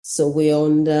So we're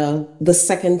on the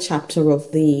second chapter of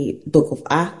the book of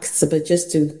Acts, but just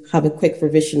to have a quick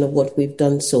revision of what we've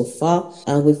done so far,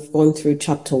 we've gone through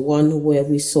chapter 1 where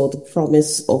we saw the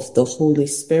promise of the Holy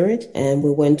Spirit, and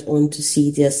we went on to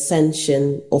see the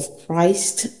ascension of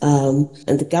Christ and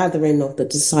the gathering of the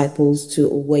disciples to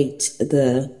await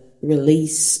the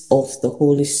release of the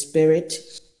Holy Spirit,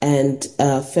 and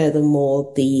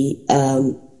furthermore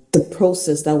the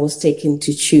process that was taken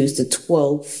to choose the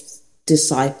 12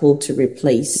 disciple to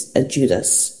replace a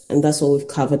Judas. And that's what we've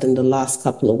covered in the last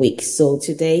couple of weeks. So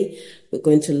today we're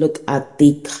going to look at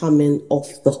the coming of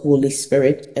the Holy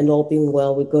Spirit, and all being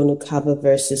well, we're going to cover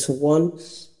verses 1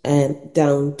 and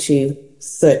down to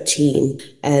 13.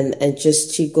 And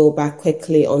just to go back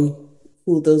quickly on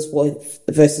who those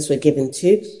verses were given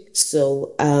to.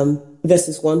 So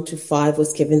verses 1 to 5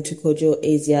 was given to Kojo,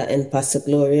 Asia, and Pastor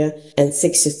Gloria, and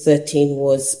 6 to 13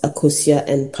 was Akosia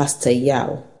and Pastor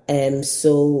Yao.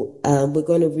 So we're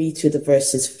going to read through the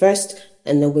verses first,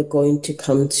 and then we're going to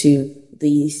come to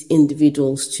these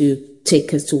individuals to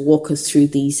walk us through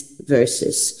these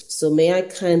verses. So may I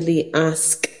kindly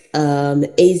ask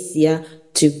Asia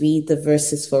to read the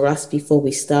verses for us before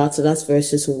we start. So that's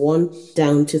verses 1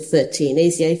 down to 13.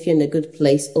 Asia, if you're in a good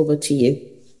place, over to you.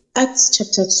 Acts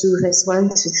chapter 2, verse 1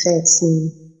 to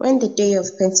 13. When the day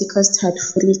of Pentecost had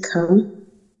fully come,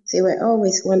 they were all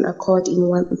with one accord in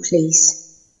one place.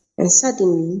 And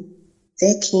suddenly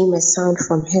there came a sound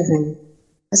from heaven,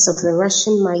 as of a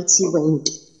rushing mighty wind,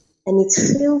 and it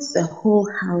filled the whole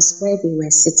house where they were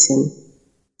sitting.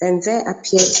 Then there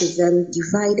appeared to them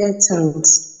divided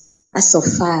tongues, as of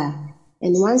fire,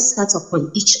 and one sat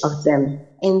upon each of them.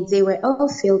 And they were all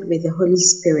filled with the Holy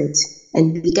Spirit,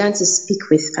 and began to speak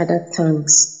with other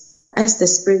tongues, as the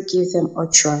Spirit gave them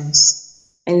utterance.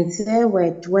 And there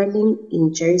were dwelling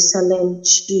in Jerusalem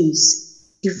Jews,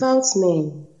 devout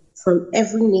men, from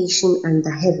every nation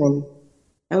under heaven.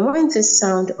 And when this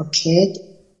sound occurred,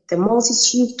 the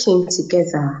multitude came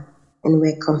together and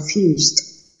were confused,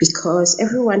 because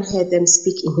everyone heard them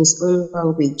speak in his own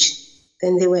language.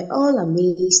 Then they were all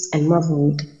amazed and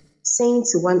marveled, saying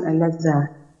to one another,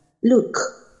 "Look,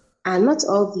 are not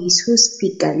all these who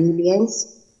speak Galileans?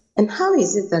 And how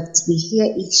is it that we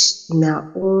hear each in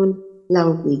our own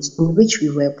language in which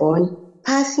we were born?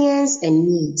 Parthians and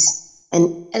Medes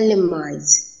and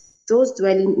Elamites, those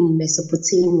dwelling in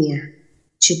Mesopotamia,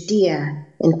 Judea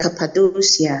and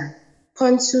Cappadocia,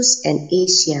 Pontus and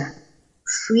Asia,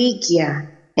 Phrygia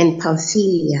and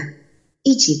Pamphylia,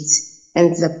 Egypt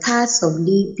and the parts of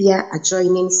Libya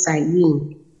adjoining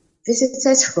Cyrene,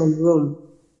 visitors from Rome,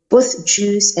 both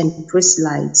Jews and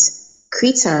proselytes,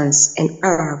 Cretans and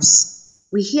Arabs.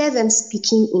 We hear them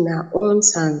speaking in our own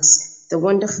tongues the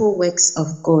wonderful works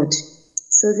of God."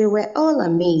 So they were all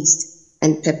amazed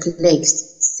and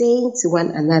perplexed, saying to one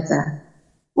another,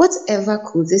 "Whatever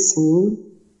could this mean?"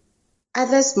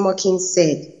 Others mocking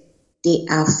said, "They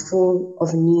are full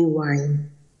of new wine."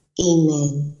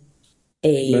 Amen.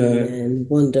 Amen.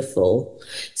 Wonderful.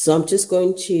 So I'm just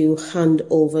going to hand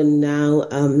over now.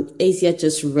 Asia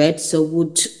just read, so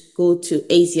would go to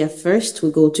Asia first,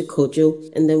 we'll go to Kojo,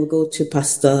 and then we'll go to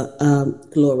Pastor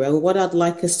Gloria. And what I'd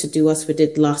like us to do, as we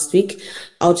did last week,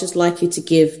 I'll just like you to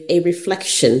give a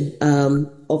reflection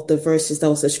of the verses that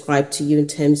was ascribed to you in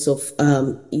terms of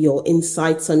your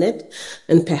insights on it,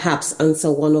 and perhaps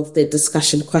answer one of the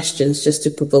discussion questions just to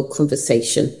provoke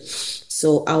conversation.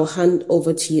 So I'll hand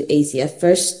over to you, Asia,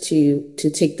 first to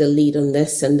take the lead on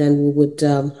this, and then we would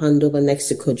hand over next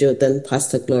to Kojo, then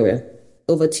Pastor Gloria.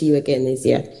 Over to you again,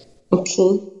 Asia.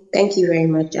 Okay, thank you very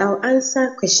much. I'll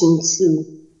answer question 2.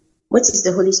 What is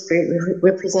the Holy Spirit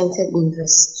represented in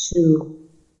verse 2?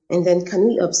 And then can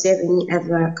we observe any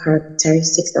other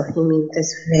characteristics of him in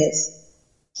this verse?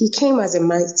 He came as a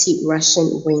mighty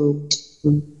rushing wind,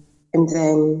 and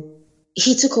then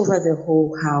he took over the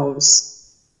whole house.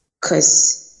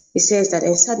 Because it says that,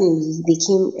 and suddenly there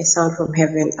came a sound from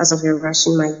heaven as of a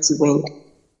rushing mighty wind,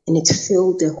 and it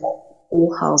filled the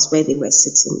whole house where they were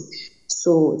sitting.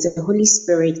 So the Holy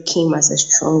Spirit came as a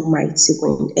strong mighty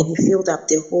wind, and he filled up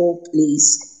the whole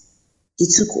place. He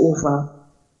took over.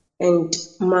 And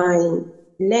my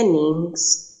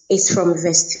learnings is from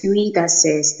verse 3 that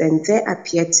says, "Then there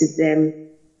appeared to them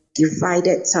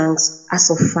divided tongues as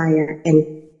of fire,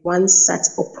 and one sat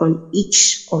upon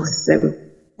each of them."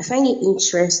 I find it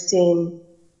interesting,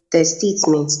 the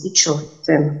statement, each of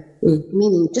them,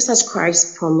 meaning just as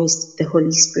Christ promised the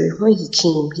Holy Spirit, when he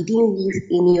came, he didn't leave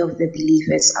any of the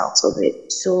believers out of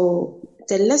it. So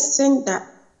the lesson that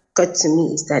got to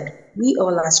me is that we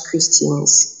all as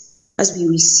Christians, as we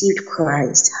received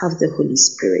Christ, have the Holy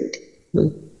Spirit.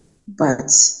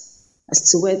 But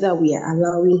as to whether we are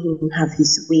allowing him have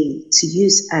his way to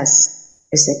use us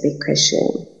is a big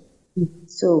question.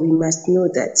 So we must know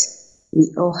that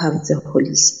we all have the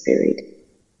Holy Spirit,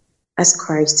 as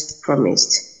Christ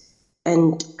promised.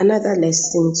 And another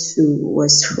lesson too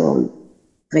was from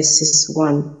verses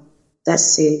 1 that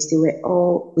says they were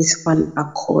all with one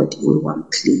accord in one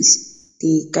place.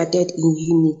 They gathered in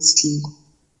unity.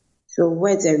 So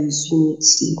where there is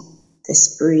unity, the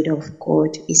Spirit of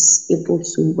God is able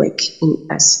to work in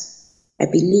us. I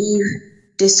believe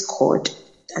discord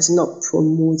does not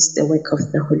promote the work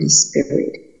of the Holy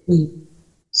Spirit.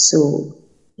 So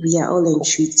we are all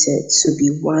entreated to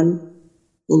be one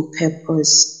in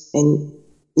purpose and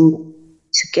in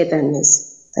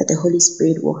togetherness, that the Holy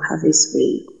Spirit will have his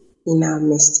way in our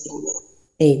midst.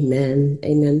 Amen.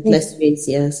 Amen. Bless you,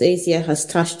 Asia. So Asia has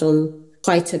touched on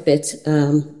quite a bit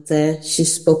there. She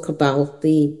spoke about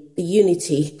the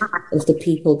unity of the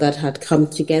people that had come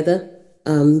together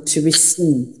to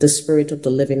receive the Spirit of the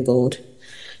living God.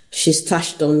 She's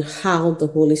touched on how the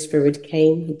Holy Spirit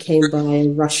came. He came by a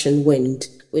rushing wind.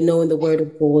 We know in the Word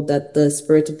of God that the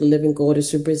Spirit of the living God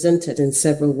is represented in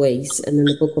several ways. And in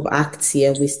the book of Acts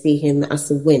here, we see him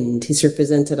as a wind. He's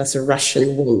represented as a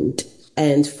rushing wind.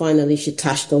 And finally, she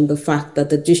touched on the fact that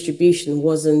the distribution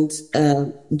wasn't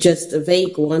just a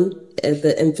vague one.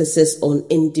 The emphasis on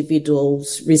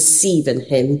individuals receiving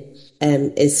him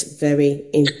is very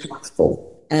impactful.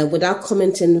 Without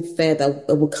commenting further,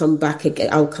 I'll come back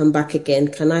again.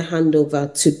 Can I hand over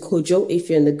to Kojo if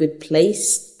you're in a good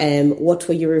place? What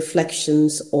were your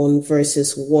reflections on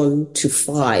verses 1 to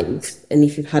 5? And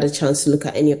if you've had a chance to look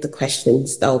at any of the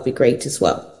questions, that would be great as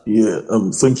well. Yeah,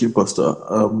 thank you, Pastor.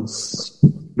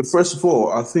 First of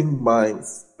all, I think my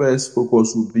first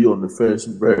focus would be on the first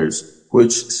verse,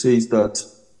 which says that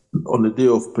on the day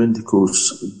of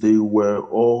Pentecost, they were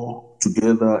all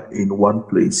together in one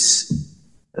place.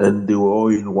 And they were all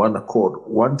in one accord.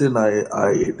 One thing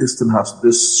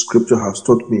this scripture has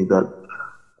taught me that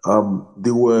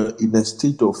they were in a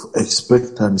state of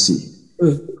expectancy,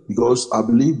 because I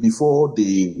believe before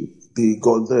they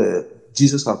got there,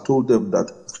 Jesus had told them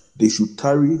that they should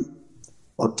tarry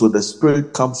until the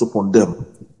Spirit comes upon them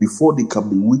before they can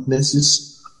be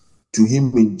witnesses to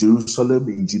him in Jerusalem,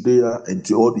 in Judea, and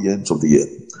to all the ends of the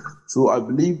earth. So I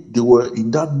believe they were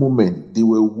in that moment, they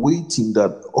were waiting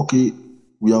that, okay,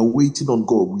 we are waiting on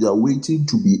God. We are waiting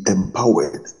to be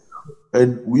empowered.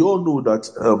 And we all know that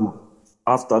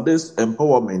after this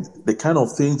empowerment, the kind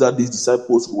of things that these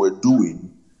disciples were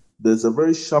doing, there's a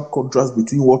very sharp contrast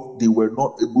between what they were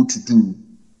not able to do,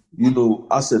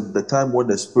 as at the time when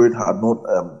the Spirit had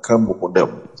not come upon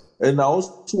them. And I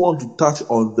also want to touch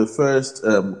on the first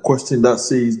question that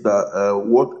says that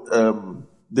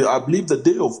I believe the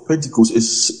day of Pentecost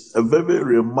is a very,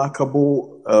 very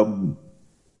remarkable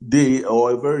day,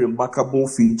 or a very remarkable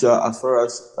feature as far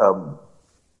as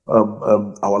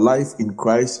our life in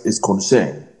Christ is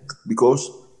concerned, because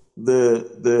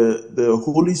the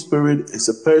Holy Spirit is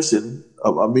a person.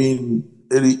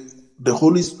 The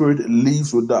Holy Spirit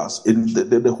lives with us.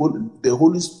 The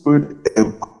Holy Spirit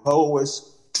empowers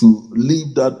us to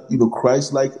live that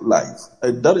Christ-like life,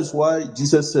 and that is why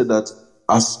Jesus said that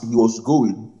as he was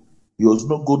going, he was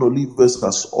not going to leave us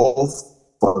as orphans,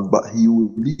 but he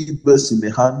will leave us in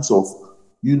the hands of,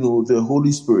 the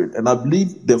Holy Spirit. And I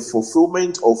believe the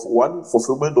fulfillment of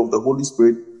the Holy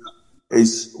Spirit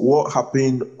is what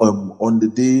happened on the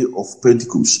day of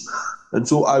Pentecost. And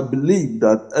so I believe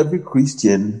that every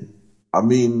Christian,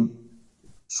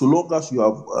 so long as you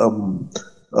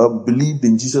have believed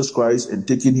in Jesus Christ and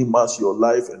taken him as your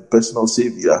life and personal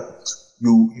savior,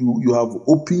 you have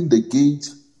opened the gate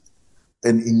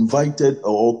and invited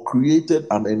or created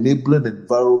an enabling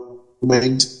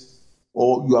environment,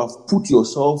 or you have put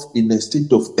yourself in a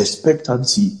state of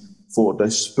expectancy for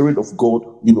the Spirit of God,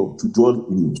 to dwell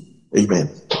in you. Amen.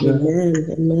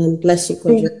 Amen. Bless you,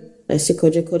 Kojo. Bless you,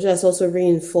 Kojo. Kojo has also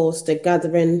reinforced the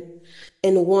gathering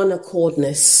in one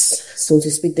accordness, so to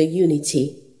speak, the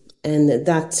unity, and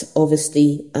that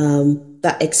obviously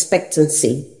that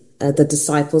expectancy the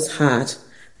disciples had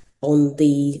on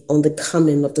the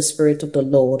coming of the Spirit of the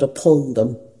Lord upon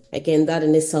them. Again, that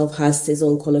in itself has its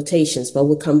own connotations, but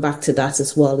we'll come back to that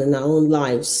as well in our own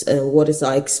lives. What is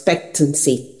our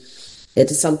expectancy?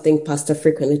 It is something Pastor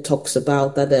frequently talks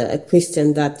about, that a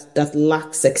Christian that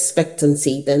lacks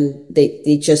expectancy, then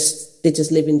they just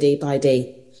live in day by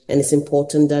day. And it's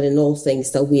important that in all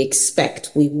things that we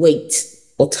expect, we wait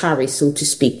or tarry, so to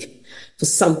speak, for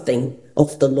something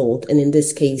of the Lord. And in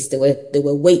this case, they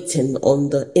were waiting on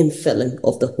the infilling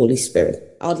of the Holy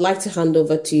Spirit. I would like to hand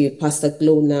over to you, Pastor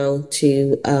Glow, now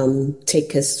to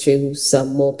take us through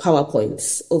some more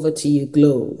PowerPoints. Over to you,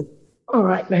 Glow. All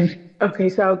right, then. Okay,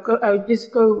 so I'll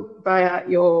just go via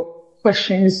your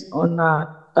questions on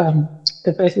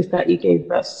the verses that you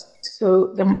gave us.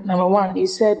 So number one, you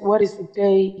said, what is the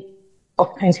day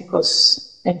of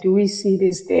Pentecost? And do we see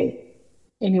this day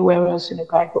anywhere else in the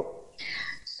Bible?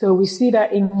 So we see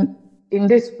that in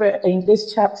this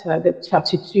chapter, the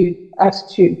chapter 2,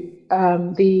 Acts 2,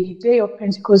 the day of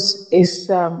Pentecost is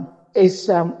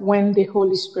when the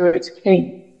Holy Spirit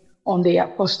came on the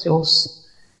apostles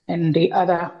and the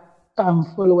other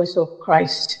followers of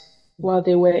Christ while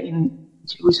they were in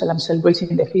Jerusalem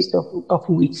celebrating the Feast of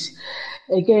Weeks.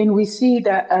 Again, we see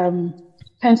that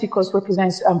Pentecost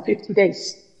represents 50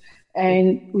 days.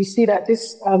 And we see that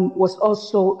this was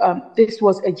also, this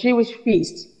was a Jewish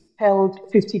feast held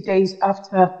 50 days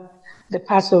after the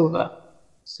Passover.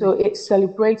 So it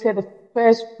celebrated the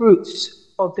first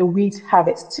fruits of the wheat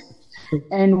harvest.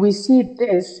 And we see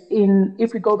this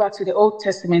if we go back to the Old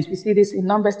Testament, we see this in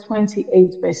Numbers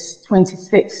 28, verse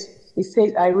 26. It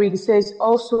says,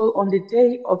 also on the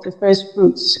day of the first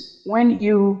fruits, when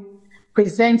you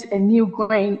present a new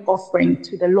grain offering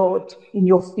to the Lord in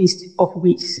your Feast of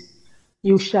Weeks,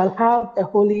 you shall have a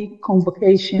holy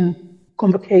convocation.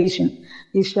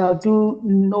 You shall do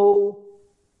no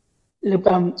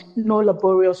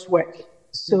laborious work.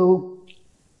 So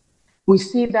we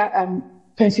see that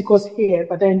Pentecost here,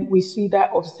 but then we see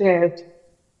that observed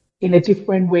in a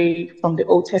different way from the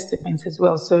Old Testament as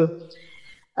well. So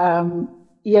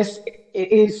yes,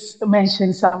 it is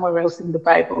mentioned somewhere else in the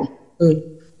Bible.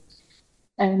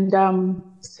 And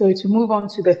so to move on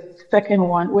to the second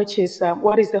one, which is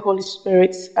what is the Holy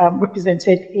Spirit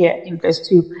represented here in verse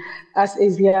 2, as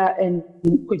Isaiah and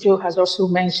Kujo has also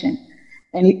mentioned.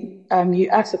 And you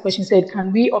asked the question, said,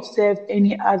 can we observe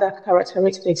any other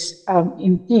characteristics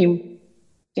in him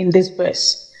in this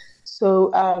verse?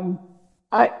 So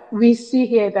we see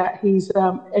here that he's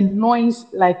anoints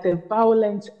like the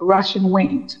violent rushing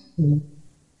wind.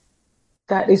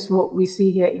 That is what we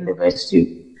see here in the verse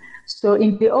 2. So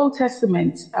in the Old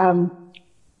Testament,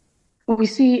 we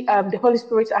see the Holy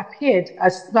Spirit appeared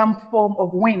as some form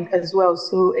of wind as well.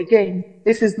 So again,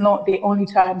 this is not the only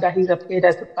time that he's appeared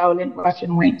as the violent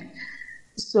rushing wind.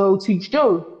 So to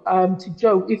Job,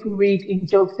 if we read in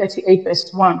Job 38,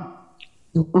 verse 1,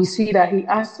 we see that he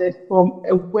answered from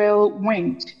a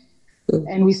whirlwind.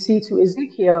 And we see to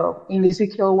Ezekiel, in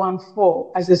Ezekiel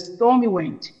 1:4, as a stormy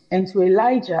wind. And to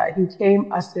Elijah, he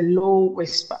came as a low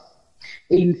whisper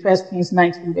in 1 Kings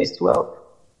 19, verse 12.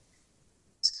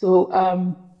 So,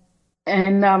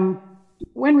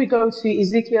 when we go to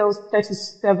Ezekiel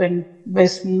 37,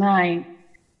 verse 9,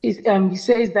 he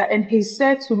says that, and he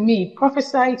said to me,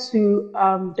 prophesy to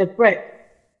the breath,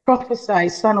 prophesy,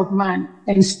 son of man,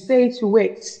 and stay to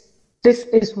it. This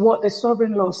is what the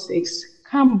sovereign Lord says.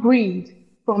 Come breathe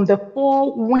from the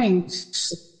four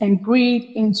winds and breathe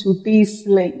into these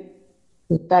slain,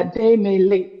 that they may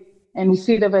live. And we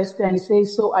see the verse 10, it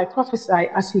says, so I prophesy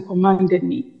as he commanded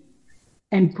me,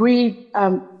 and breathe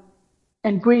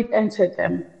entered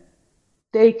them.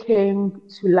 They came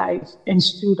to life and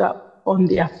stood up on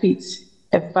their feet,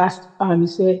 a vast army.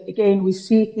 So again, we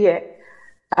see here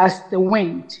as the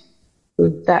wind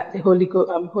that the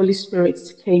Holy Spirit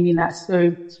came in as.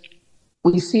 So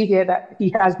we see here that he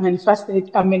has manifested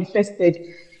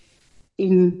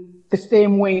in the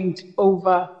same wind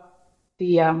over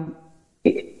the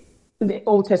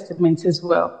Old Testament as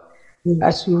well,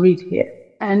 as we read here.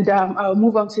 And I'll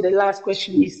move on to the last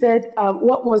question. You said,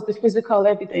 what was the physical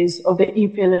evidence of the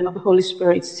infilling of the Holy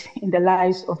Spirit in the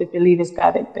lives of the believers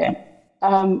gathered there?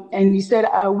 And you said,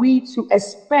 are we to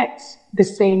expect the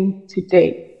same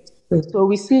today? So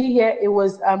we see here, it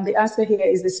was, the answer here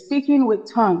is the speaking with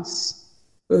tongues.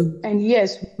 And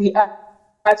yes, we are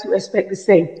to expect the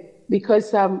same,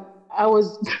 because I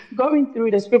was going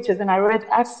through the scriptures and I read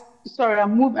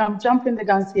I'm jumping the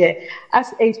guns here.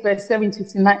 Acts 8, verse 17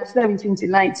 to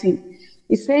 19.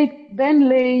 It said, then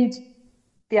laid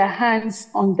their hands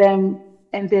on them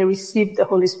and they received the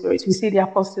Holy Spirit. We see the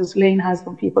apostles laying hands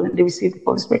on people and they received the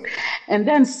Holy Spirit. And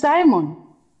then Simon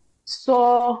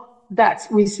saw that,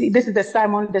 we see, this is the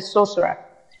Simon the sorcerer,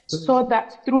 saw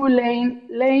that through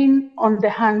laying on the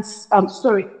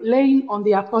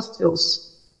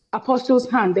apostles'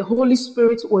 hand, the Holy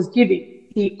Spirit was given.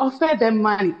 He offered them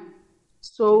money.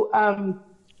 So,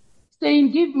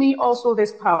 saying, give me also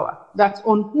this power, that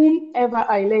on whomever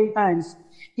I lay hands,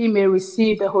 he may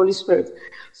receive the Holy Spirit.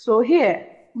 So here,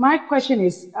 my question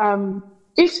is,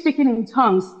 if speaking in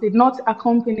tongues did not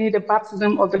accompany the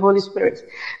baptism of the Holy Spirit,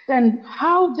 then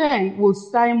how then would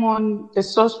Simon the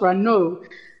sorcerer know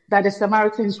that the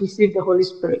Samaritans received the Holy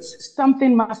Spirit?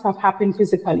 Something must have happened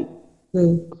physically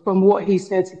from what he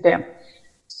said to them.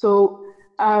 So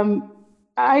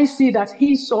I see that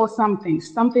he saw something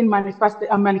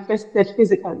manifested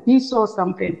physically. He saw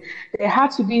something. There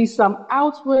had to be some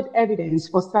outward evidence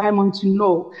for Simon to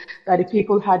know that the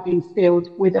people had been filled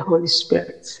with the Holy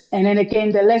Spirit. And then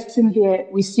again, the lesson here,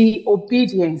 we see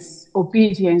obedience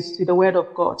to the word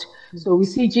of God. So we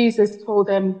see Jesus told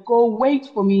them, go wait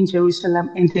for me in Jerusalem,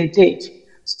 and they did.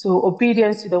 So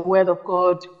obedience to the word of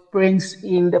God brings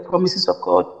in the promises of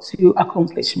God to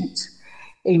accomplishment.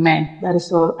 Amen. That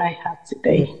is all I have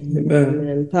today.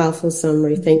 Amen. Powerful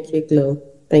summary. Thank you, Glo.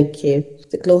 Thank you.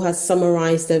 The Glo has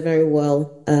summarized it very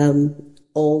well.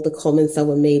 All the comments that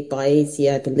were made by Izzy,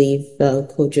 I believe,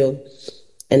 Kojo,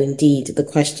 and indeed the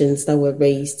questions that were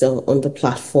raised on the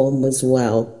platform as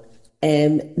well.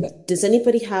 Does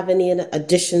anybody have any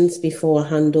additions before I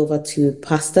hand over to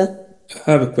Pastor?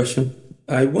 I have a question.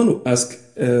 I want to ask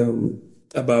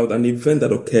about an event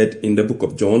that occurred in the book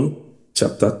of John,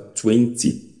 chapter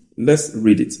 20. Let's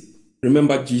read it.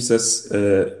 Remember, Jesus,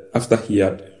 after he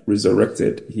had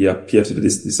resurrected, he appeared to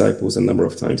his disciples a number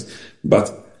of times.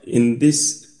 But in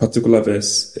this particular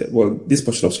verse, this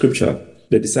portion of scripture,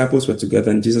 the disciples were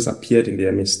together and Jesus appeared in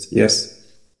their midst. Yes.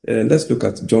 Let's look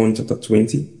at John chapter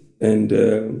 20 and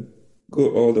go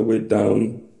all the way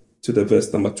down to the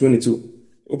verse number 22.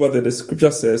 Over there, the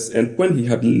scripture says, and when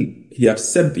he had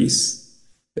said this,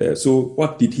 so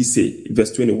what did he say?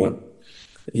 Verse 21.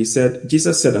 He said,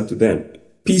 Jesus said unto them,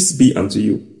 peace be unto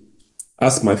you.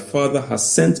 As my Father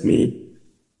has sent me,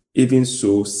 even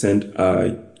so send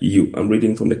I you. I'm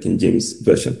reading from the King James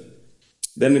Version.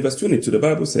 Then in verse 22, the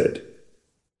Bible said,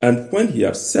 and when he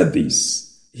had said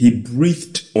this, he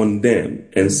breathed on them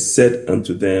and said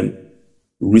unto them,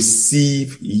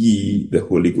 receive ye the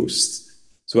Holy Ghost.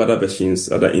 So other versions,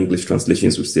 other English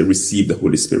translations will say, receive the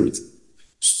Holy Spirit.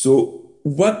 So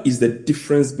what is the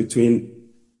difference between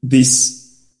this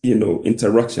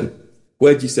interaction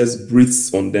where Jesus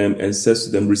breathes on them and says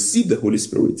to them, receive the Holy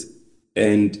Spirit,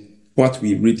 and what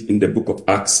we read in the book of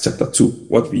Acts chapter 2,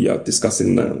 what we are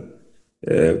discussing now,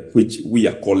 which we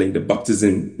are calling the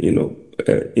baptism,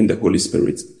 in the Holy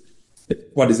Spirit?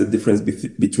 What is the difference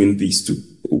between these two?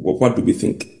 What do we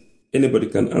think? Anybody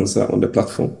can answer on the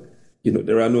platform.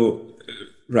 There are no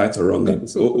right or wrong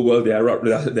answers. Well, there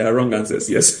are wrong answers,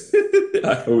 yes.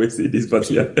 I always say this,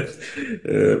 but yeah,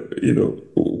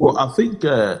 Well, I think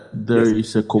there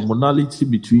is a commonality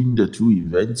between the two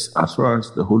events as far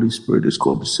as the Holy Spirit is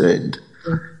concerned.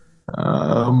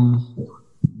 But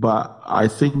I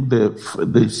think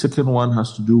the second one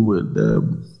has to do with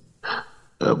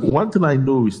one thing I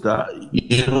know is that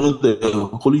the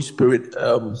Holy Spirit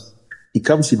it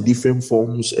comes in different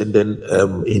forms and then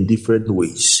in different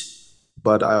ways.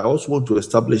 But I also want to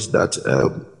establish that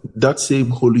that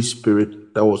same Holy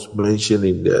Spirit that was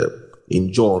mentioned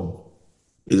in John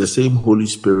is the same Holy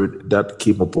Spirit that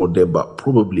came upon them, but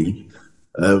probably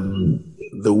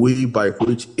the way by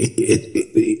which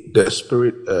the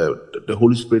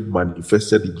Holy Spirit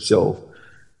manifested himself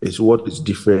is what is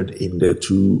different in the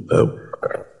two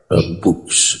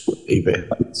books. Amen.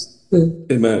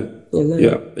 Amen.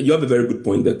 Yeah, you have a very good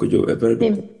point there, Kojo. A very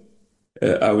good point.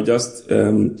 I will just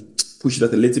push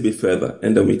that a little bit further,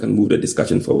 and then we can move the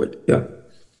discussion forward. Yeah.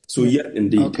 So yeah,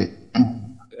 indeed. Okay.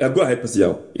 Go ahead, Pastor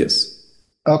Yao. Yes.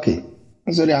 Okay.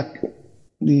 So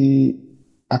the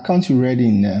account you read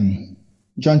in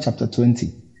John chapter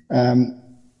 20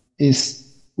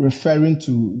 is referring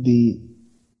to the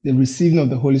receiving of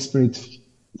the Holy Spirit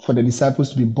for the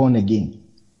disciples to be born again,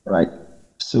 right?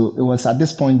 So it was at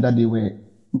this point that they were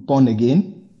born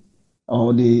again,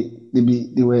 or they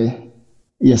were,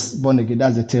 yes, born again.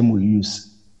 That's the term we use,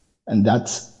 and that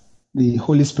the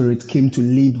Holy Spirit came to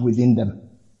live within them.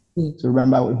 So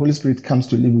remember, when the Holy Spirit comes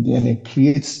to live within, and it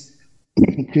creates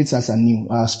us anew,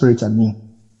 our spirit anew.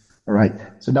 All right.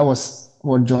 So that was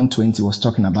what John 20 was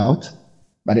talking about.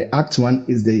 But the Act 1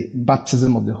 is the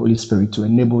baptism of the Holy Spirit to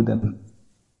enable them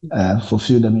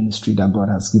fulfill the ministry that God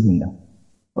has given them,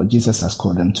 or Jesus has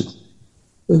called them to.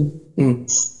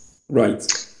 Right.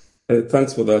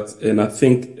 Thanks for that. And I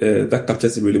think that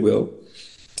captures it really well.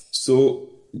 So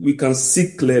we can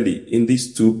see clearly in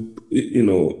these two,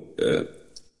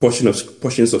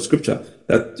 portions of scripture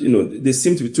that, there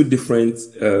seem to be two different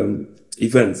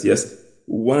events. Yes.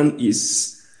 One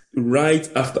is right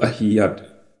after he had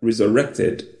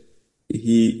resurrected,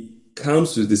 he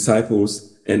comes to his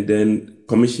disciples and then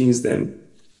commissions them,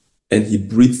 and he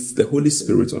breathes the Holy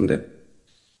Spirit on them.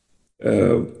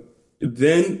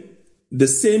 Then the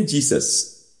same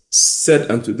Jesus said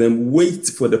unto them, wait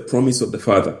for the promise of the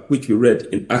Father, which we read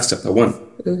in Acts chapter 1.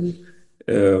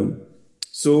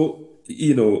 So,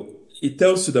 it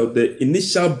tells you that the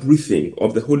initial breathing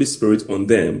of the Holy Spirit on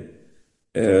them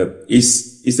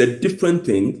is a different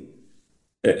thing.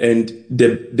 And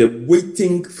the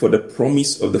waiting for the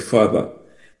promise of the Father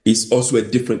is also a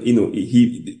different,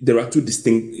 there are two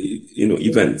distinct,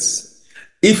 events.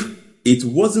 If it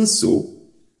wasn't so,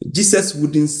 Jesus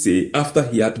wouldn't say after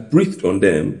he had breathed on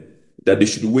them that they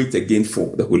should wait again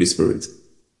for the Holy Spirit.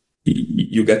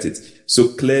 You get it? So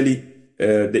clearly,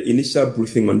 the initial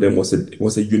breathing on them was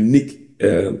a unique,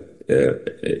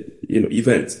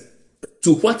 event.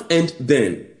 To what end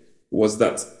then was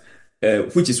that?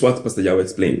 Which is what Pastor Yao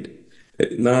explained.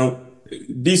 Now,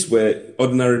 these were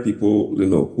ordinary people,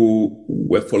 who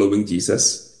were following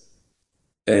Jesus,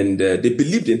 and they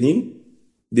believed in him.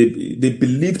 They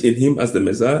believed in him as the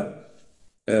Messiah,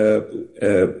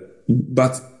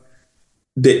 but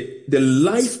the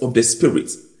life of the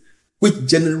Spirit, which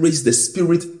generates the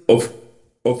spirit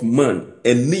of man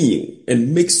anew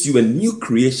and makes you a new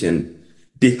creation,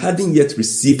 they hadn't yet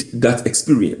received that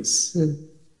experience.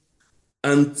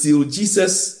 Until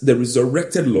Jesus, the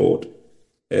resurrected Lord,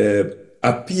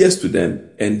 appears to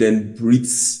them and then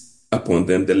breathes upon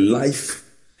them the life,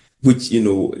 which,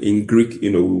 in Greek,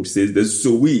 says the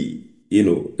Zoe,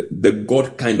 the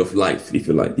God kind of life, if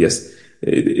you like. Yes.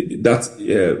 That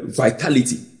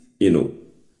vitality,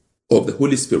 of the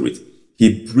Holy Spirit,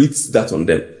 he breathes that on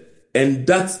them. And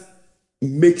that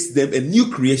makes them a new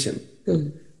creation.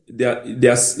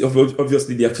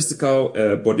 Obviously their physical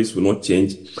bodies will not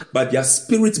change, but their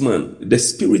spirit man, the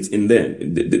spirit in them,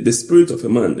 the spirit of a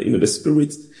man, the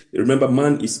spirit, remember,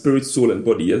 man is spirit, soul, and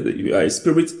body. Yes? You are a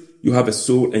spirit, you have a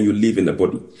soul, and you live in a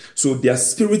body. So their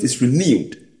spirit is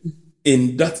renewed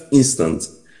in that instant,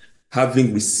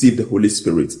 having received the Holy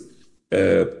Spirit,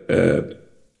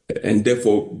 and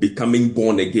therefore becoming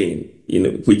born again,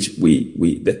 which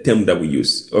the term that we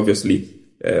use, obviously,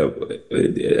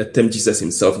 a term Jesus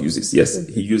himself uses. Yes,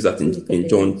 he used that in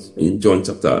John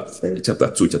chapter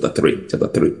 3,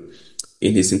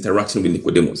 in his interaction with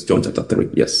Nicodemus, John chapter 3.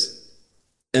 Yes,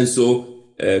 and so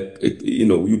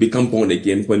you become born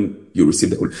again when you receive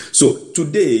the Holy. So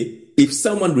today, if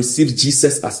someone receives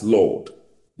Jesus as Lord,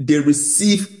 they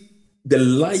receive the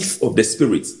life of the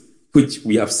Spirit, which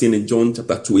we have seen in John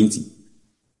chapter 20,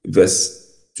 verse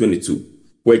 22,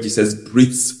 where Jesus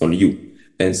breathes on you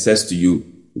and says to you,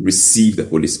 receive the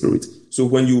Holy Spirit. So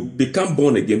when you become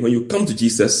born again, when you come to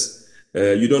Jesus,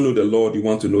 you don't know the Lord, you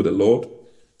want to know the Lord,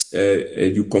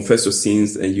 you confess your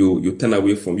sins and you turn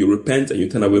away from, you repent and you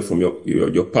turn away from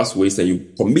your past ways and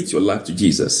you commit your life to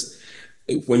Jesus.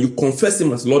 When you confess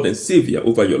him as Lord and Savior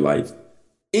over your life,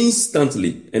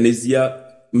 instantly, and Isaiah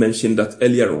mentioned that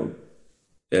earlier on,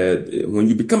 when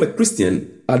you become a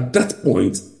Christian, at that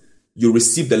point, you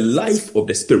receive the life of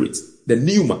the Spirit, the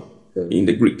pneuma in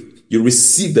the Greek. You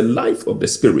receive the life of the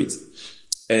Spirit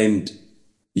and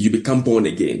you become born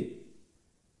again.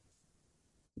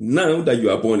 Now that you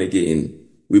are born again,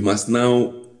 we must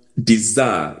now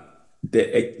desire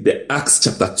the Acts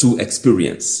chapter 2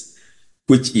 experience,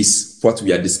 which is what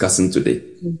we are discussing today.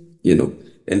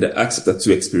 And the Acts chapter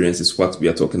 2 experience is what we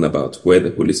are talking about, where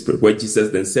the Holy Spirit, where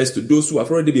Jesus then says to those who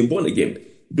have already been born again,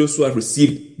 those who have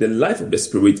received the life of the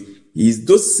Spirit, is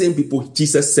those same people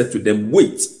Jesus said to them,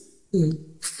 wait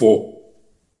for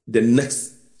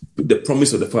the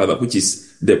promise of the Father, which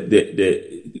is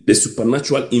the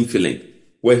supernatural infilling,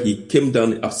 where he came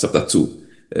down in Acts chapter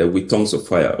 2 with tongues of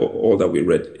fire, all that we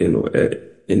read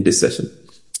in this session.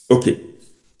 Okay,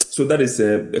 so that is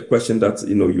a question that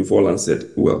you've all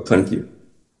answered well. Thank you.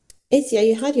 Asia,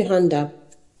 you had your hand up.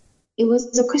 It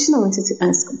was the question I wanted to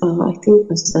ask, but I think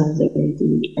Pastor has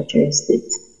already addressed it.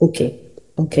 Okay,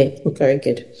 very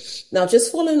good. Now,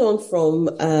 just following on from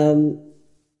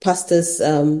Pastor's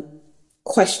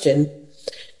question,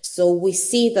 so we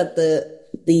see that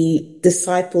the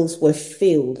disciples were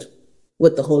filled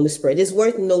with the Holy Spirit. It's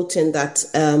worth noting that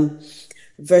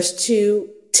verse 2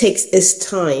 takes its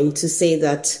time to say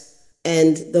that,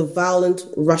 and the violent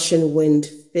rushing wind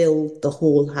filled the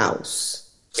whole house.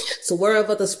 So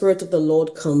wherever the Spirit of the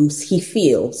Lord comes, he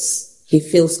fills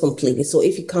completely. So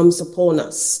if he comes upon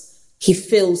us, he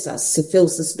fills us to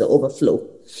the overflow.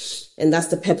 And that's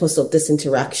the purpose of this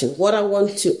interaction. What I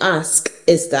want to ask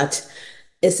is that,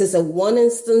 is this a one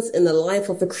instance in the life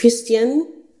of a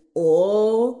Christian,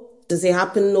 or does it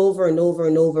happen over and over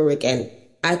and over again?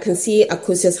 I can see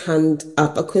Akusia's hand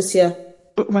up. Akusia?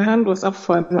 My hand was up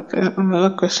for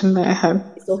another question that I had.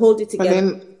 So hold it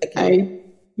together. But then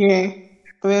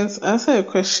let's answer a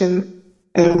question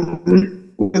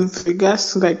with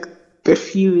regards to like the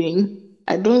feeling.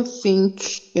 I don't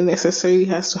think it necessarily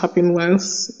has to happen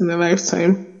once in a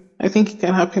lifetime. I think it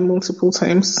can happen multiple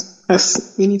times,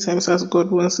 as many times as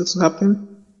God wants it to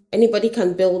happen. Anybody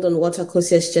can build on what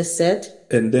Akosia's just said?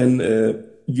 And then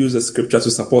use a scripture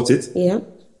to support it? Yeah.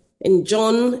 In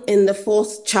John, in the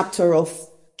 4th chapter of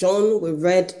John, we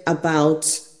read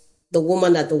about the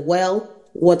woman at the well.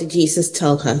 What did Jesus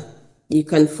tell her? You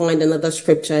can find another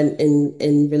scripture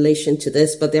in relation to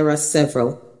this, but there are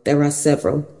several.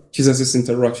 Jesus'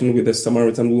 interaction with the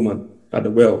Samaritan woman at the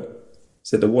well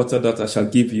said, the water that I shall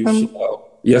give you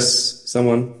shall... Yes,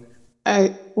 someone?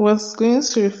 I was going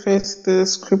to refer to the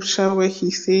scripture where he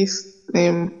says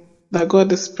that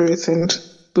God is spirit and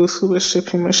those who worship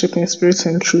him worship in spirit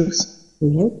and truth.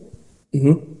 Mm-hmm.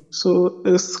 Mm-hmm. So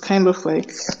it's kind of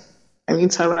like an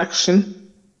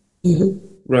interaction. Mm-hmm.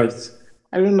 Right.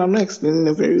 I don't know, I'm not explaining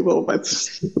it very well, but...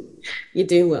 You're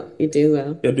doing well. You're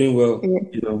doing well.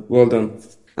 Yeah. Well done.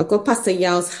 I've got Pastor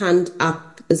Yao's hand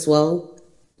up as well.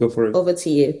 Go for it. Over to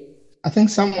you. I think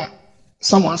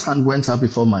someone's hand went up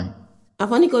before mine.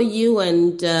 I've only got you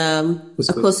and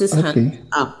Akosi's hand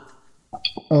up.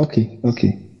 Okay.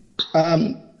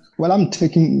 Well, I'm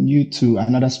taking you to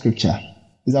another scripture.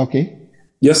 Is that okay?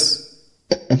 Yes.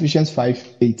 Ephesians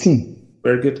 5:18.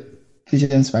 Very good.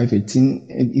 Ephesians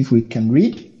 5:18. If we can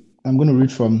read, I'm going to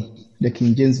read from the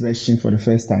King James Version for the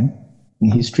first time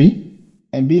in history.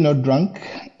 And be not drunk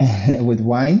with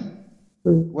wine,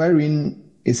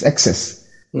 wherein is excess,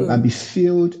 but be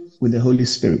filled with the Holy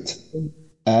Spirit.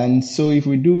 And so if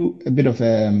we do a bit of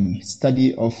a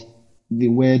study of the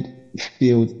word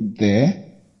filled there,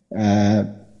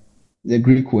 the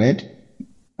Greek word,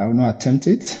 I will not attempt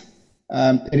it.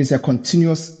 It is a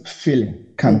continuous filling,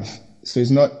 kind of. So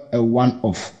it's not a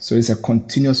one-off. So it's a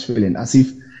continuous filling, as if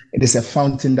it is a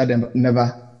fountain that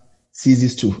never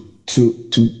ceases to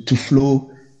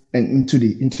flow and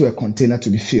into a container to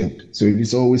be filled. So it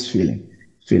is always filling.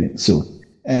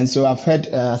 So I've heard,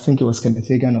 I think it was Kenneth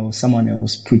Hagin or someone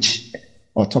else preach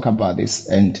or talk about this,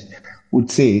 and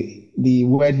would say the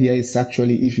word here is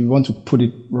actually, if you want to put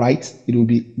it right, it will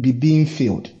be being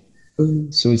filled.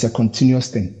 So it's a continuous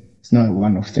thing. It's not a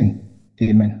one-off thing.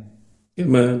 Amen.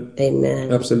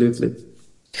 Absolutely.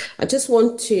 I just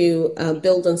want to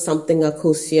build on something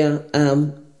Akosia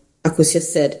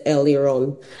said earlier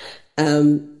on.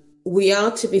 We are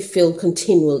to be filled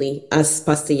continually, as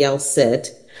Pastor Yao said,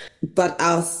 but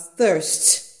our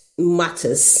thirst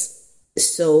matters.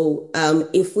 So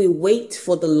if we wait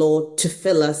for the Lord to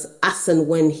fill us as and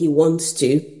when he wants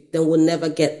to, then we'll never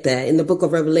get there. In the book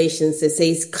of Revelations, it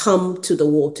says, come to the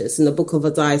waters. In the book of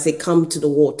Isaiah, it says, come to the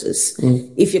waters.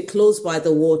 If you're close by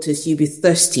the waters, you'll be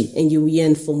thirsty and you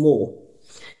yearn for more.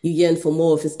 You yearn for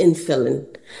more of his infilling.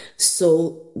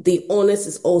 So the onus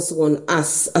is also on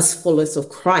us as followers of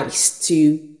Christ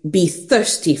to be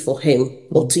thirsty for him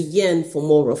or to yearn for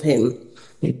more of him.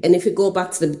 And if you go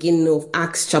back to the beginning of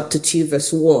Acts chapter 2,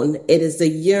 verse 1, it is the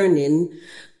yearning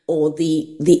or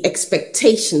the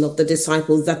expectation of the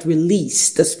disciples that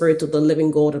released the Spirit of the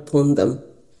living God upon them.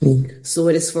 So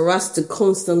it is for us to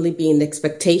constantly be in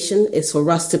expectation. It's for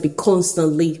us to be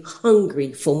constantly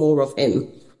hungry for more of him.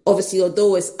 Obviously,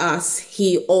 although it's us,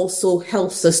 he also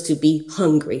helps us to be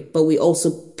hungry, but we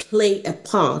also play a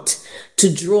part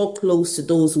to draw close to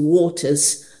those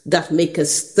waters that make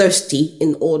us thirsty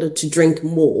in order to drink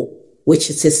more, which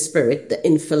is his Spirit, the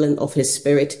infilling of his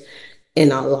Spirit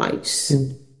in our lives.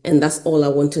 And that's all I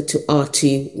wanted to add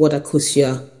to what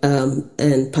Akosia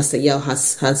and Pastor Yao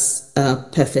has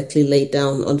perfectly laid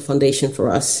down on foundation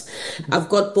for us. I've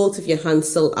got both of your hands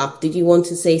still up. Did you want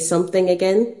to say something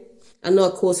again? I know,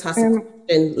 of course, has a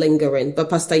question lingering,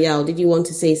 but Pastor Yao, did you want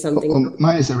to say something?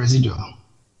 Mine is a residual.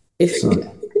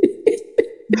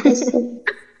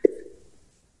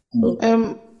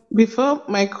 Before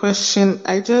my question,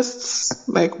 I just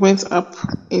went up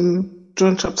in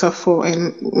John chapter 4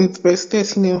 and with verse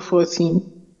 13 and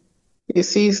 14. It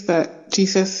says that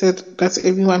Jesus said that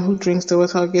everyone who drinks the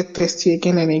water will get thirsty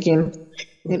again and again.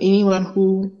 And anyone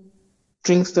who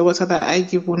drinks the water that I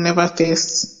give will never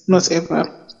thirst, not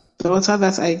ever. The water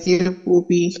that I give will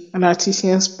be an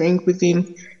artesian spring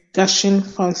within, gushing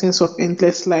fountains of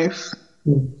endless life.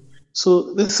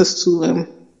 So this is to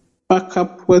back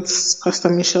up what Pastor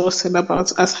Michelle said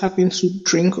about us having to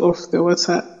drink of the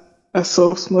water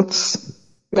ourselves, not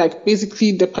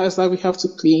basically the parts that we have to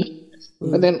play,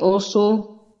 but then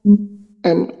also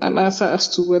an answer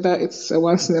as to whether it's a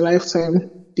once in a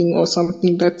lifetime thing or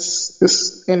something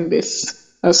that's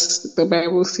endless, as the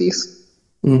Bible says.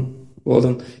 Well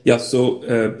done. Yeah,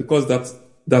 so because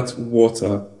that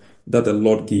water that the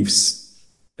Lord gives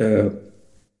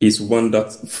is one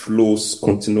that flows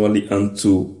continually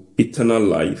unto eternal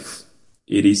life,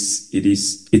 it is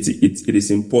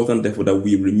important, therefore, that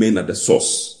we remain at the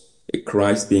source,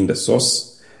 Christ being the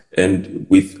source, and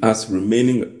with us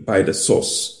remaining by the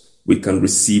source, we can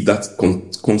receive that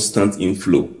constant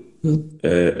inflow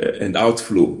and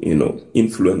outflow,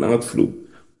 inflow and outflow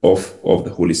of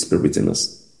the Holy Spirit in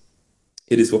us.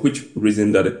 It is for which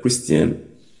reason that a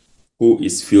Christian who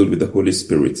is filled with the Holy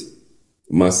Spirit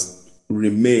must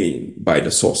remain by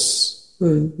the source,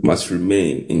 must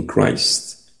remain in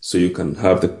Christ, so you can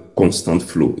have the constant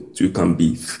flow. So you can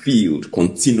be filled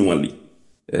continually.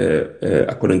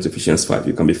 According to Ephesians 5,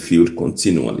 you can be filled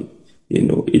continually.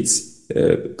 It's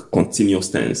continuous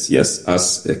tense, yes,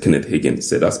 as Kenneth Hagin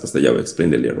said, as Pastor Yahweh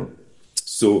explained earlier on.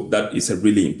 So that is a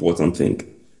really important thing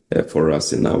for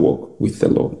us in our walk with the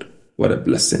Lord. What a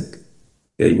blessing.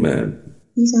 Amen.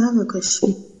 Please, I have a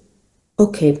question.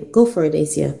 Okay, go for it,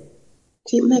 Asia.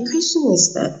 Okay, my question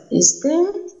is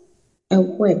there a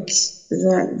work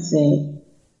that the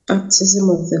baptism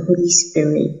of the Holy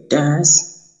Spirit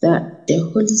does that the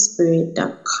Holy Spirit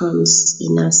that comes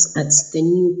in us at the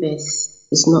new birth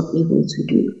is not able to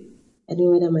do? I don't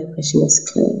know whether my question is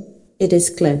clear. It is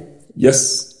clear.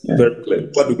 Yes, very clear.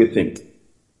 What do we think?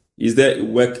 Is there a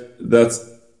work that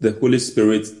the Holy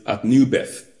Spirit at new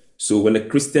birth? So when a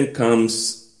Christian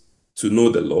comes to know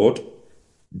the Lord,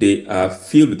 they are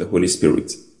filled with the Holy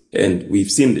Spirit. And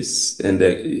we've seen this, and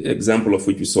the example of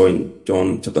which we saw in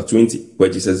John chapter 20, where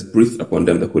Jesus breathed upon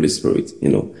them the Holy Spirit,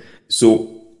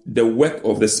 So the work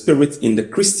of the Spirit in the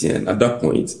Christian at that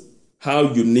point,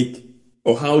 how unique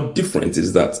or how different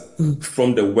is that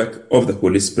from the work of the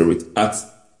Holy Spirit at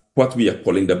what we are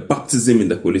calling the baptism in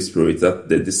the Holy Spirit that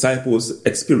the disciples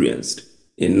experienced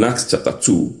in Acts chapter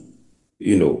 2?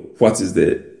 What's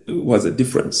the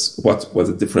difference? What was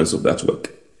the difference of that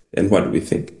work? And what do we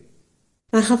think?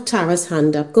 I have Tara's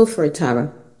hand up. Go for it,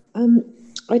 Tara.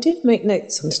 I did make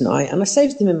notes on tonight, and I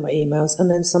saved them in my emails,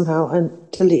 and then somehow I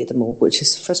deleted them all, which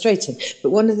is frustrating.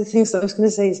 But one of the things that I was going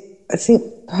to say is, I think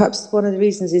perhaps one of the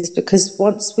reasons is because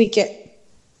once we get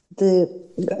the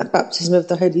baptism of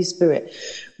the Holy Spirit,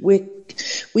 we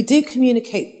do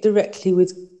communicate directly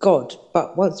with God,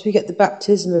 but once we get the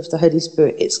baptism of the Holy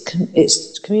Spirit,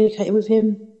 it's communicating with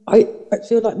Him. I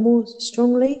feel like more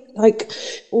strongly,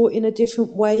 or in a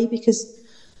different way, because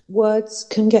words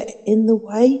can get in the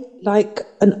way.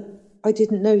 And I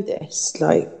didn't know this,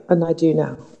 and I do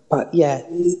now. But yeah,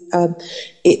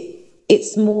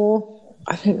 it's more.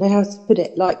 I don't know how to put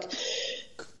it.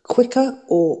 Quicker,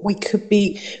 or we could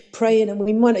be praying and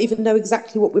we might not even know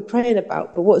exactly what we're praying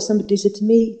about. But what somebody said to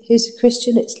me, who's a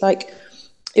Christian, it's like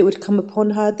it would come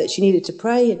upon her that she needed to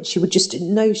pray, and she would just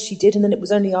know she did, and then it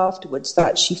was only afterwards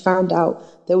that she found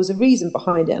out there was a reason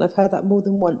behind it. And I've heard that more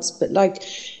than once, but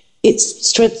it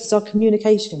strengthens our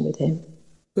communication with Him.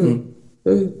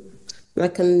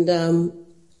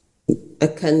 I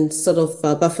can sort of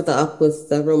buffer that up with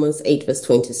Romans 8 verse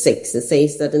 26. It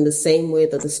says that in the same way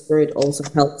that the Spirit also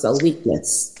helps our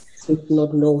weakness, we do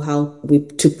not know how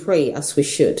to pray as we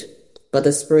should, but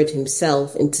the Spirit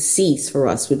Himself intercedes for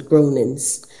us with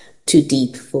groanings too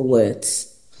deep for words.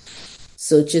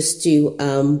 So just to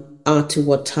add to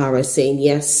what Tara is saying,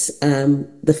 yes,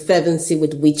 the fervency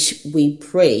with which we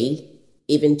pray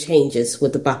even changes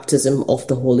with the baptism of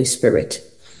the Holy Spirit,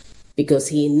 because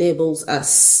He enables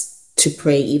us to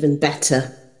pray even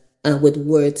better with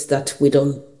words that we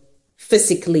don't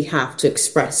physically have to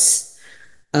express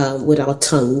with our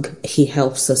tongue. He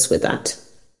helps us with that.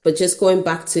 But just going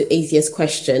back to Asia's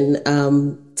question,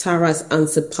 Tara's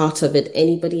answered part of it.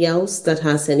 Anybody else that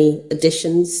has any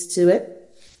additions to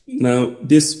it? Now,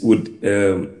 this would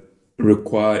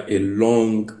require a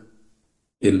long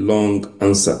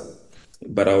answer,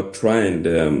 but I'll try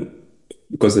and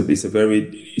because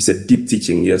it's a deep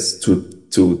teaching, yes, to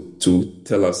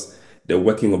tell us the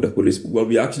working of the Holy Spirit. Well,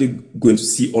 we're actually going to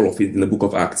see all of it in the book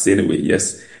of Acts anyway,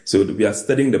 yes. So we are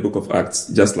studying the book of Acts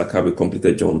just like how we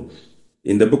completed John.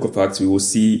 In the book of Acts, we will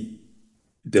see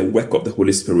the work of the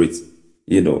Holy Spirit,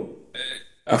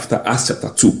 after Acts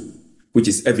chapter 2, which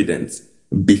is evident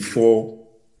before,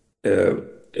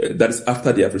 that is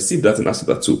after they have received that in Acts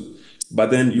chapter 2.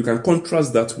 But then you can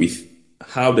contrast that with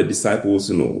how the disciples,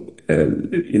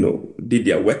 did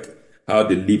their work, how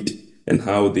they lived, and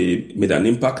how they made an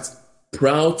impact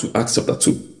prior to Acts chapter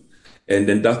 2. And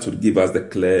then that would give us the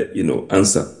clear,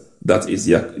 answer. That is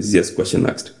Isia's question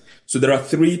asked. So there are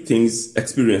three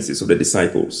experiences of the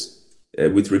disciples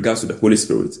with regards to the Holy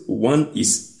Spirit. One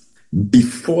is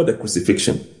before the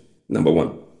crucifixion, number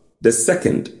one. The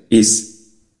second is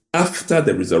after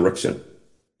the resurrection.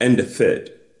 And the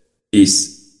third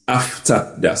is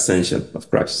after the ascension of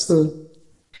Christ.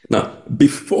 Now,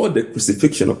 before the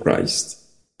crucifixion of Christ,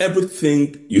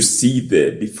 everything you see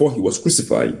there before he was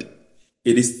crucified,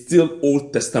 it is still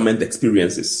Old Testament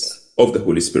experiences of the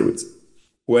Holy Spirit,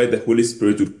 where the Holy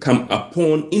Spirit would come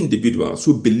upon individuals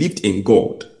who believed in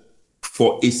God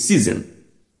for a season,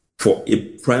 for a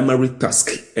primary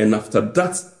task. And after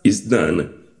that is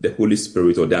done, the Holy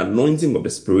Spirit or the anointing of the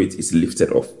Spirit is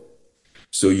lifted off.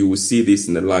 So you will see this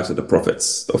in the lives of the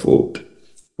prophets of old,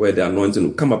 where the anointing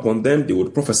will come upon them, they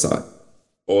would prophesy,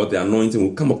 or the anointing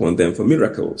will come upon them for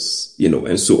miracles,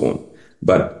 and so on.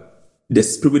 But the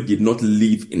Spirit did not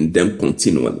live in them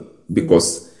continually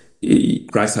because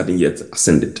Christ hadn't yet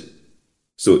ascended.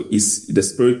 So is the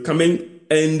Spirit coming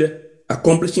and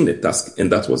accomplishing the task,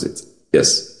 and that was it.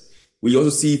 Yes. We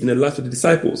also see it in the life of the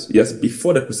disciples. Yes,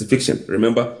 before the crucifixion.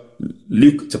 Remember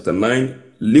Luke chapter 9,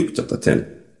 Luke chapter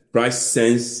 10. Christ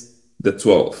sends the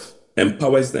 12,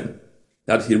 empowers them,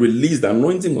 that he released the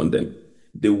anointing on them.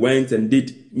 They went and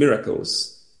did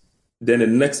miracles. Then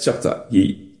in the next chapter,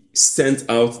 he sent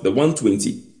out the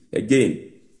 120,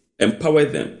 again,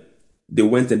 empowered them. They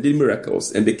went and did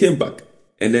miracles, and they came back.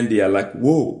 And then they are like,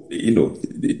 whoa,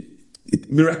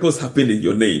 miracles happen in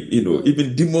your name,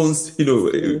 even demons,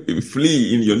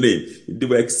 flee in your name. They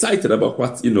were excited about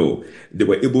what, they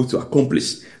were able to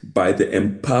accomplish by the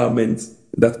empowerment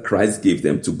that Christ gave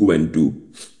them to go and do,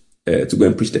 to go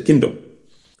and preach the kingdom.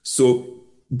 So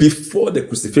before the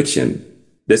crucifixion,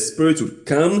 the Spirit would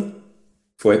come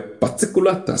for a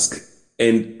particular task.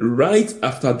 And right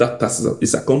after that task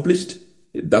is accomplished,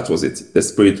 that was it. The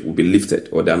Spirit will be lifted,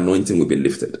 or the anointing will be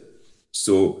lifted.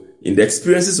 So in the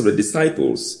experiences of the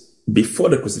disciples, before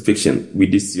the crucifixion, we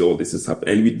did see all this happen.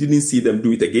 And we didn't see them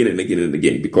do it again and again and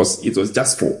again, because it was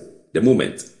just for the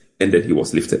moment. And then he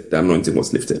was lifted. The anointing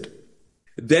was lifted.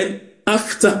 Then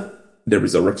after the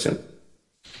resurrection,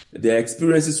 their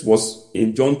experiences was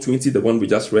in John 20, the one we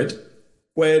just read,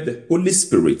 where the Holy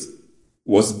Spirit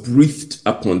was breathed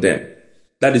upon them.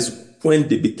 That is when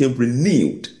they became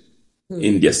renewed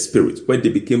in their spirit, when they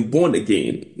became born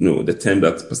again, the term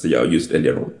that Pastor Yao used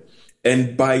earlier on.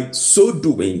 And by so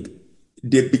doing,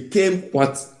 they became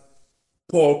what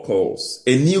Paul calls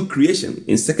a new creation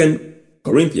in 2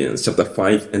 Corinthians chapter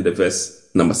 5 and the verse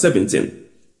number 17,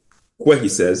 where he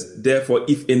says, therefore,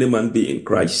 if any man be in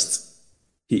Christ,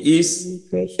 he is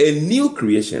a new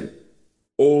creation.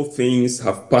 All things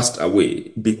have passed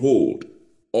away. Behold,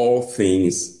 all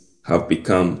things have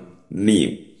become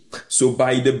new. So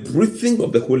by the breathing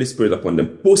of the Holy Spirit upon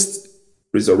them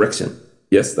post-resurrection,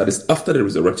 yes, that is after the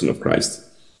resurrection of Christ,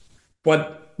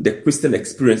 what the Christian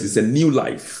experience is a new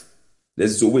life.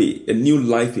 There's Zoe, a new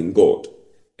life in God,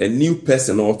 a new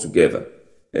person altogether,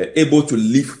 able to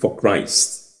live for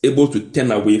Christ, able to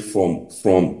turn away from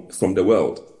the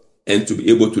world, and to be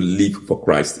able to live for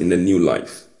Christ in the new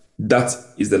life. That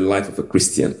is the life of a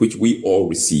Christian, which we all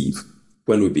receive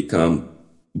when we become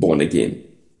born again.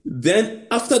 Then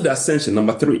after the ascension,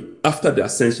 number 3, after the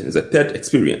ascension is a third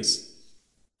experience.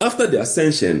 After the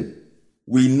ascension,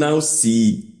 we now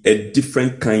see a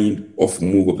different kind of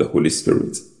move of the Holy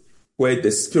Spirit, where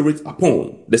the Spirit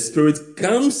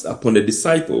comes upon the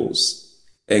disciples,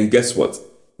 and guess what?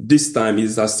 This time it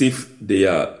is as if they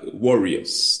are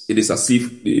warriors. It is as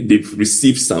if they've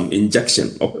received some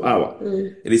injection of power.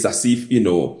 It is as if,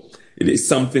 it is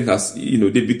something has,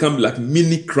 they become like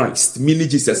mini Christ, mini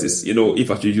Jesuses,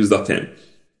 if I should use that term,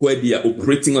 where they are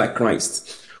operating like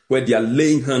Christ, where they are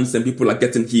laying hands and people are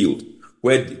getting healed,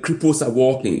 where the cripples are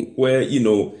walking, where,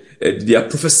 they are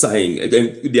prophesying, and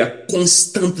they are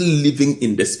constantly living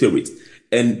in the Spirit.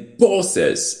 And Paul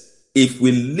says, if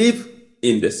we live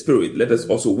in the Spirit, let us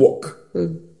also walk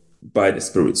by the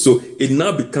Spirit. So it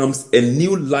now becomes a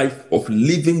new life of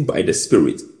living by the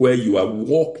Spirit, where you are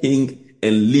walking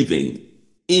and living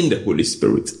in the Holy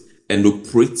Spirit and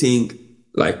operating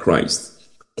like Christ,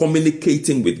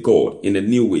 communicating with God in a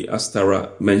new way, as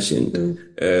Tara mentioned,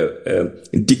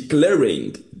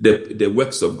 declaring the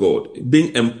works of God,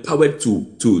 being empowered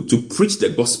to preach the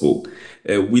gospel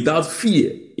without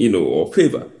fear, or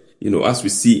favor, as we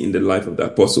see in the life of the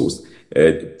apostles,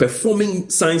 performing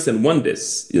signs and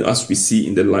wonders, as we see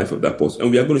in the life of the apostles.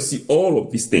 And we are going to see all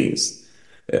of these things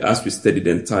as we study the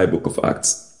entire book of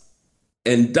Acts.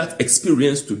 And that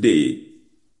experience today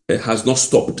has not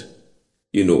stopped,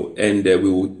 and we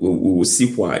will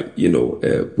see why,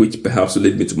 which perhaps will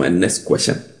lead me to my next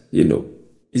question,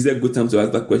 Is there a good time to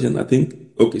ask that question, I think?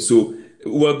 Okay, so,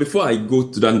 well, before I go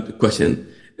to that question,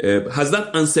 has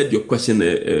that answered your question,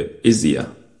 Izia?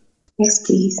 Yes,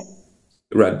 please.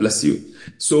 Right, bless you.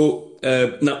 So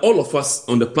now all of us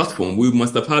on the platform, we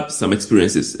must have had some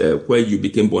experiences where you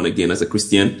became born again as a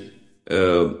Christian.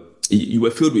 You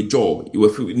were filled with joy. You were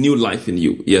filled with new life in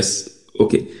you. Yes.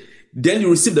 Okay. Then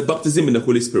you received the baptism in the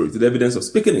Holy Spirit, the evidence of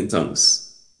speaking in tongues.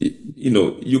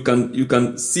 You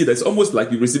can see that it's almost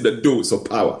like you received a dose of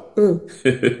power.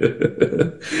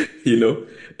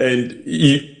 And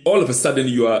all of a sudden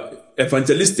you are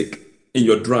evangelistic in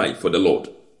your drive for the Lord.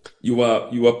 You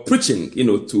are preaching,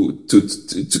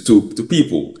 to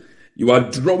people. You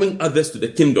are drawing others to the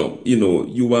kingdom.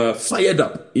 You are fired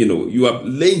up. You are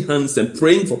laying hands and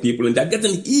praying for people, and they're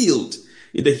getting healed.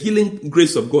 The healing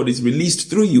grace of God is released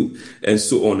through you, and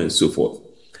so on and so forth.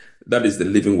 That is the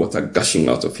living water gushing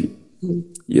out of you.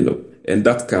 And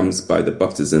that comes by the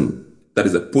baptism. That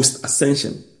is the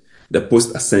post-ascension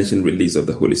release of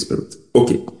the Holy Spirit.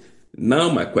 Okay. Now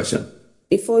my question.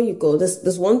 Before you go,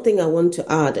 there's one thing I want to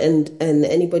add, and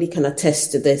anybody can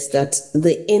attest to this, that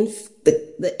the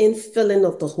infilling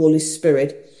of the Holy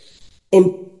Spirit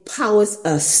empowers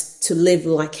us to live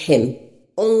like Him.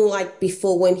 Unlike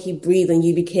before, when He breathed and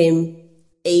you became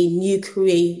a new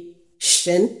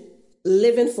creation,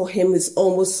 living for Him is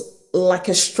almost like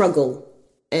a struggle.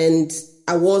 And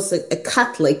I was a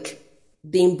Catholic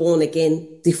being born again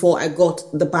before I got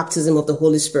the baptism of the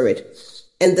Holy Spirit.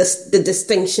 And the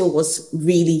distinction was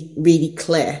really, really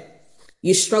clear.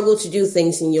 You struggle to do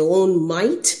things in your own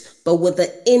might, but with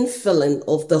the infilling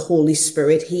of the Holy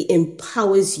Spirit, He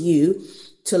empowers you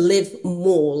to live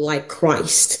more like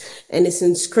Christ. And it's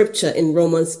in scripture in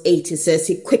Romans 8, it says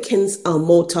He quickens our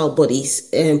mortal bodies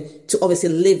to obviously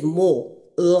live more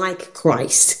like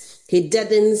Christ. He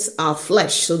deadens our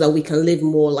flesh so that we can live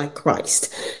more like Christ.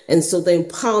 And so the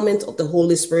empowerment of the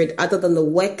Holy Spirit, other than the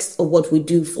works of what we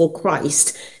do for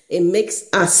Christ, it makes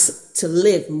us to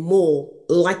live more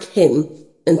like Him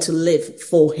and to live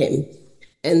for Him.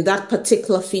 And that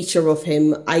particular feature of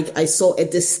Him, I saw a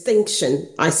distinction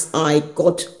as I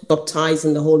got baptized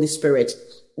in the Holy Spirit.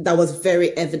 That was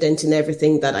very evident in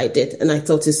everything that I did. And I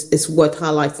thought it's worth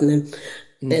highlighting.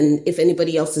 And if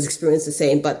anybody else has experienced the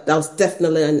same, but that was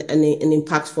definitely an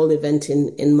impactful event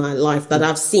in my life that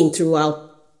I've seen throughout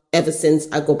ever since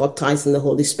I got baptized in the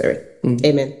Holy Spirit.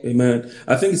 Amen. Amen.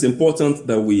 I think it's important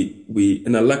that we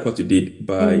and I like what you did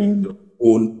by your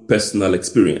own personal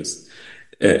experience.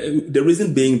 The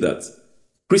reason being that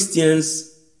Christians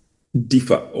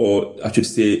differ, or I should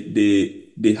say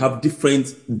they have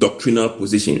different doctrinal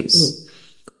positions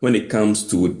when it comes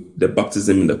to the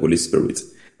baptism in the Holy Spirit.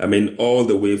 I mean, all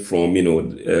the way from,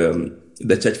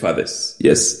 the church fathers,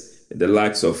 yes, the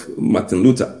likes of Martin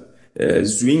Luther,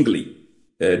 Zwingli,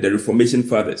 the Reformation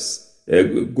fathers,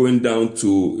 going down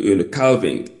to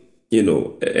Calvin,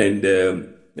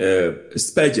 and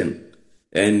Spurgeon,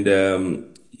 and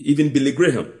even Billy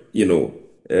Graham,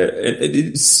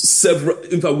 and several.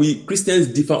 In fact, we Christians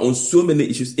differ on so many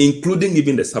issues, including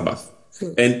even the Sabbath,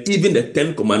 and even the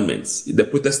Ten Commandments. The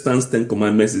Protestants' Ten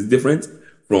Commandments is different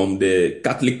from the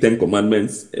Catholic Ten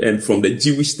Commandments and from the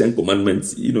Jewish Ten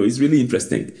Commandments. It's really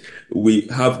interesting. We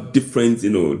have different,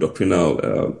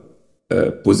 doctrinal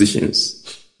positions.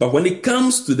 But when it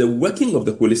comes to the working of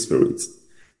the Holy Spirit,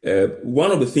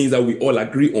 one of the things that we all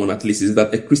agree on, at least, is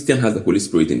that a Christian has the Holy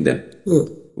Spirit in them.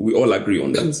 We all agree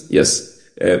on that, yes,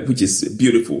 which is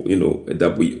beautiful,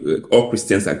 that we all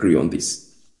Christians agree on this.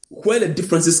 Where the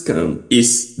differences come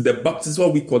is the baptism,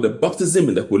 what we call the baptism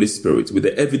in the Holy Spirit, with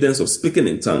the evidence of speaking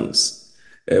in tongues,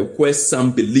 where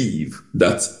some believe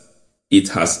that it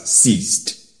has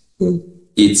ceased.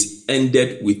 It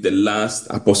ended with the last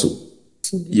apostle.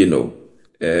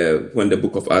 When the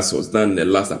book of Acts was done, the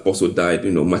last apostle died,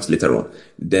 much later on.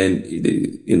 Then,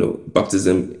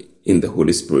 baptism in the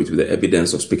Holy Spirit with the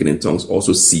evidence of speaking in tongues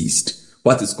also ceased.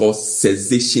 What is called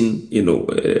cessation,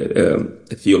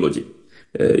 theology.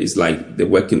 It's like the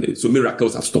working, so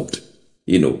miracles have stopped,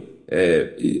 healing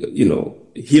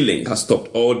has stopped.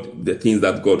 All the things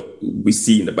that we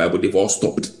see in the Bible, they've all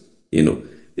stopped,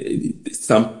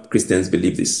 Some Christians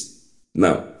believe this.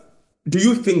 Now, do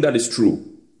you think that is true?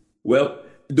 Well,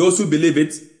 those who believe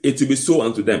it will be so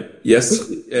unto them. Yes,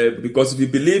 because if you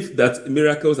believe that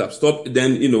miracles have stopped,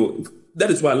 then, that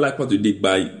is why I like what you did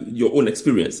by your own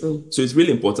experience. So it's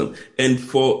really important. And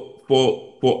for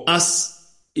us,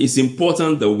 it's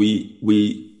important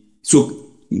that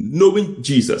so knowing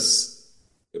Jesus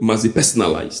must be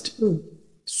personalized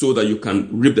so that you can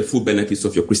reap the full benefits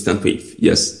of your Christian faith.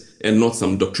 Yes. And not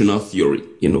some doctrinal theory,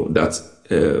 that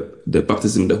the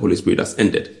baptism in the Holy Spirit has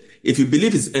ended. If you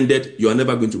believe it's ended, you are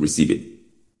never going to receive it,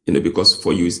 because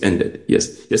for you it's ended.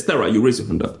 Yes. Yes, Tara, you raise your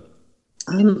hand up.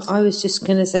 I was just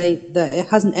going to say that it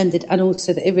hasn't ended, and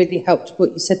also that it really helped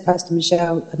what you said, Pastor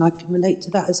Michelle, and I can relate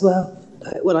to that as well.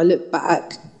 When I look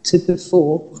back to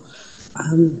before,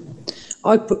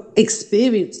 I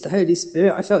experienced the Holy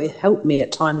Spirit. I felt it helped me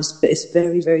at times, but it's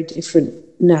very, very different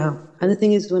now. And the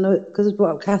thing is, because I was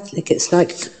brought up Catholic, it's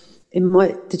like in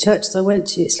the churches I went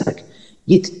to, it's like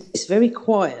it's very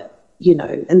quiet,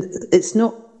 and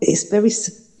it's very,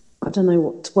 I don't know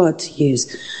what word to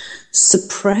use,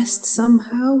 suppressed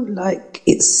somehow, like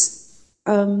it's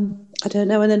I don't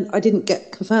know. And then I didn't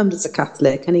get confirmed as a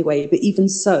Catholic anyway, but even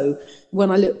so,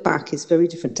 when I look back, it's very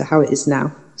different to how it is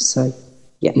now. So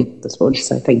yeah, that's what I want to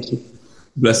say. Thank you.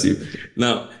 Bless you.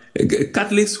 Now,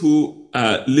 Catholics who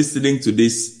are listening to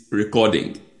this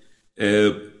recording,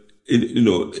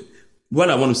 what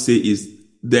I want to say is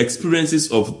the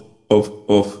experiences of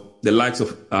the likes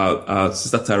of our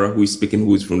Sister Tara, who is speaking,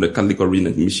 who is from the Catholic origin,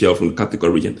 and Michelle from the Catholic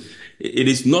origin. It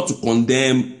is not to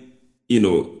condemn,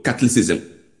 Catholicism.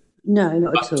 No,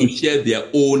 not at all. To share their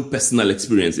own personal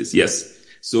experiences. Yes.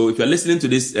 So if you're listening to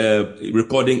this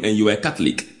recording and you are a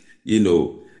Catholic,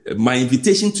 my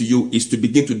invitation to you is to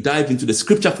begin to dive into the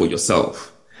scripture for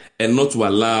yourself and not to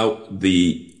allow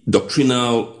the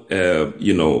doctrinal,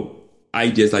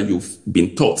 ideas that you've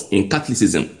been taught in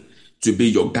Catholicism to be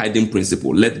your guiding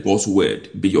principle. Let God's word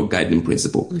be your guiding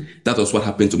principle. That was what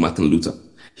happened to Martin Luther.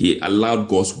 He allowed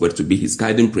God's word to be his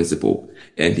guiding principle,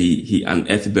 and he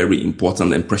unearthed very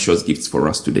important and precious gifts for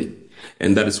us today.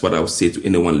 And that is what I would say to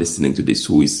anyone listening to this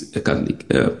who is a Catholic.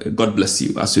 God bless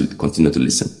you as you continue to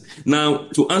listen. Now,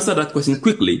 to answer that question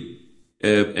quickly,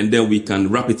 and then we can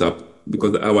wrap it up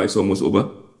because the hour is almost over.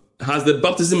 Has the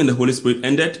baptism in the Holy Spirit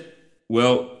ended?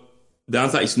 Well, the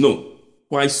answer is no.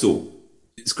 Why so?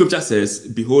 Scripture says,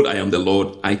 behold, I am the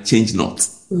Lord, I change not.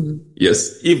 Mm-hmm.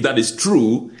 Yes. If that is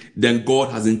true, then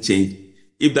God hasn't changed.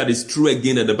 If that is true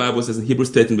again, that the Bible says in Hebrews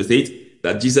 13 verse 8,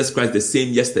 that Jesus Christ the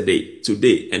same yesterday,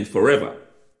 today, and forever.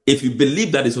 If you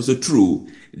believe that is also true,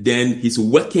 then he's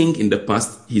working in the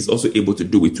past. He's also able to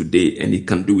do it today, and he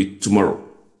can do it tomorrow.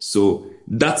 So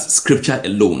that scripture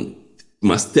alone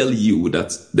must tell you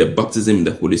that the baptism in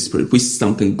the Holy Spirit, which is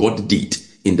something God did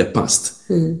in the past,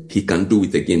 he can do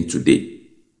it again today,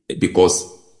 because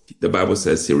the Bible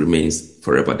says he remains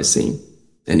forever the same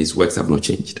and his works have not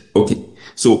changed. Okay.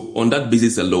 So on that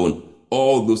basis alone,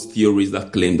 all those theories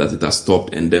that claim that it has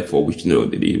stopped and therefore, which,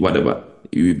 whatever,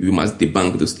 we must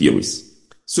debunk those theories.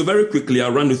 So very quickly,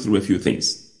 I'll run you through a few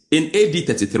things. In AD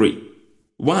 33,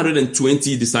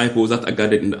 120 disciples that are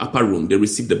gathered in the upper room, they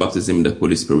received the baptism in the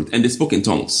Holy Spirit and they spoke in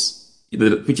tongues,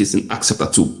 which is in Acts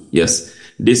chapter 2. Yes.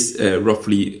 This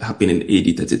roughly happened in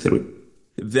AD 33.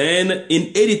 Then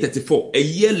in AD 34, a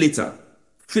year later,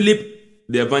 Philip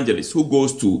the evangelist, who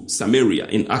goes to Samaria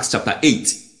in Acts chapter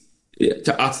 8,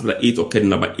 Acts chapter 8 occurred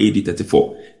in about AD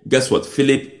 34. Guess what?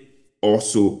 Philip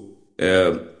also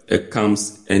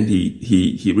comes and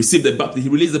he received the baptism. He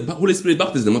released the Holy Spirit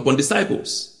baptism upon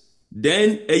disciples.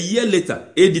 Then a year later,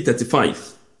 AD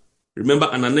 35, remember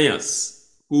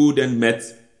Ananias, who then met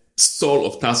Saul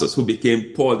of Tarsus, who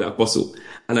became Paul the apostle.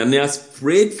 Ananias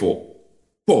prayed for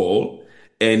Paul,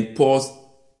 and Paul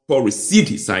received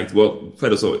his sight. Well,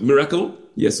 first of all, miracle.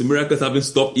 Yes, so miracles haven't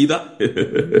stopped either.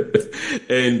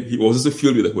 And he was also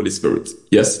filled with the Holy Spirit.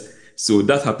 Yes. So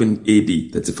that happened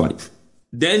AD 35.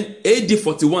 Then AD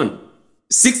 41,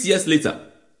 6 years later,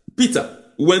 Peter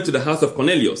went to the house of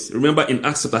Cornelius. Remember in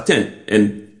Acts chapter 10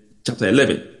 and chapter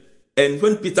 11. And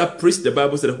when Peter preached, the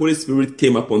Bible said the Holy Spirit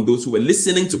came upon those who were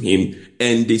listening to him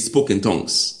and they spoke in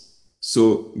tongues.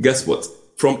 So guess what?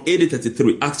 From AD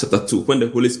 33, Acts chapter 2, when the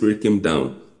Holy Spirit came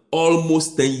down,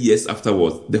 almost 10 years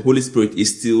afterwards, the Holy Spirit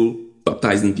is still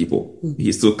baptizing people.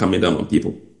 He's still coming down on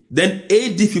people. Then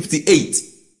AD 58,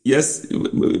 yes,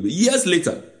 years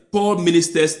later, Paul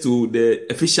ministers to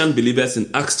the Ephesian believers in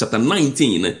Acts chapter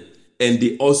 19, and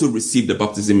they also received the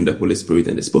baptism in the Holy Spirit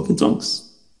and they spoke in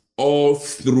tongues. All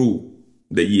through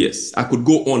the years. I could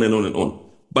go on and on and on.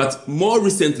 But more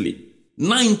recently,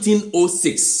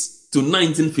 1906 to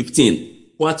 1915,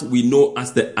 what we know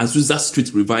as the Azusa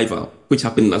Street Revival, which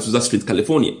happened in Azusa Street,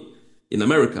 California, in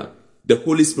America, the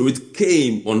Holy Spirit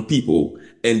came on people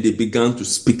and they began to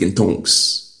speak in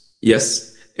tongues.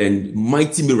 Yes, and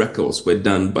mighty miracles were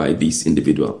done by these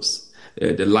individuals.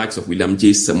 The likes of William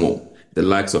J. Seymour, the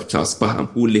likes of Charles Parham,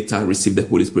 who later received the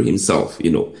Holy Spirit himself,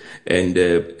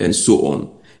 and so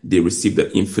on. They received the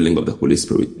infilling of the Holy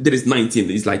Spirit. There is 19,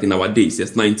 it's like in our days,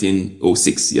 yes,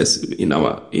 1906, yes, in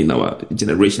our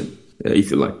generation,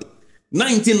 if you like.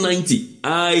 1990,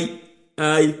 I,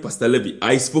 Pastor Levy,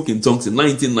 I spoke in tongues in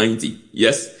 1990,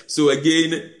 yes. So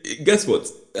again, guess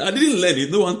what? I didn't learn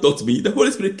it. No one taught me. The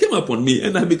Holy Spirit came upon me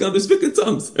and I began to speak in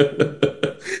tongues.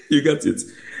 You got it?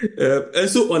 And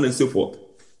so on and so forth.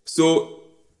 So,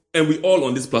 and we all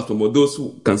on this platform, or those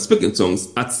who can speak in tongues,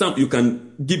 at some, you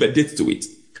can give a date to it.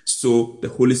 So the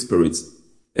Holy Spirit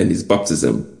and his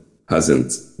baptism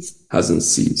hasn't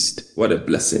ceased. What a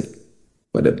blessing.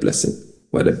 What a blessing.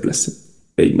 What a blessing.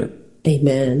 Amen.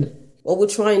 Amen. What we'll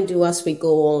try and do as we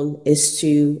go on is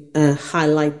to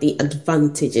highlight the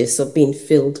advantages of being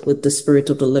filled with the Spirit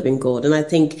of the living God. And I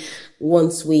think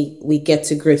once we get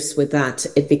to grips with that,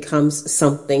 it becomes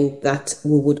something that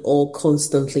we would all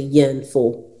constantly yearn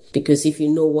for. Because if you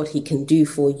know what he can do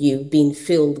for you, being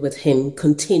filled with him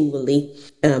continually,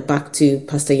 back to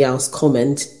Pastor Yao's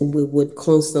comment, we would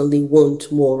constantly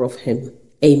want more of him.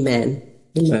 Amen.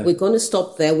 Yeah. We're going to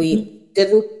stop there. We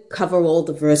didn't cover all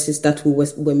the verses that we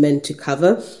were meant to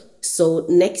cover. So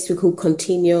next week we'll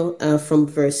continue from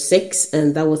verse 6,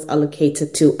 and that was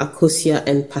allocated to Akosia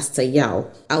and Pastor Yao.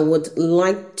 I would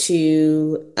like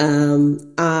to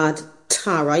add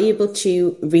Tara. Are you able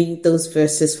to read those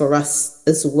verses for us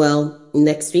as well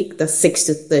next week? That's 6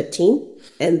 to 13.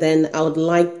 And then I would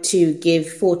like to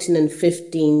give 14 and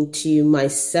 15 to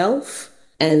myself.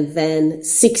 And then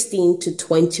 16 to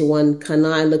 21, can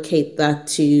I allocate that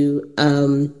to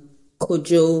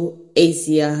Kojo,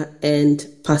 Asia, and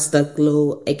Pastor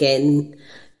Glow again?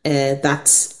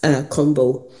 That's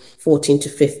combo 14 to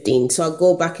 15. So I'll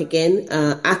go back again.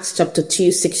 Acts chapter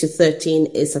 2, 6 to 13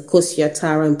 is Akosia,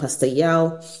 Tara, and Pastor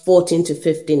Yao. 14 to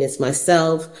 15 is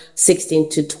myself.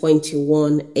 16 to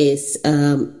 21 is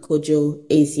Kojo,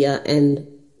 Asia, and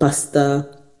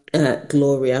Pastor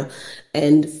Gloria.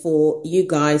 And for you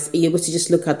guys, are you able to just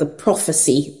look at the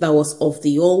prophecy that was of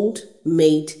the old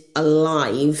made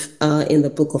alive in the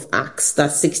book of Acts?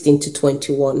 That's 16 to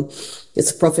 21.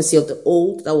 It's a prophecy of the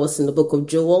old that was in the book of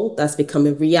Joel that's become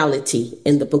a reality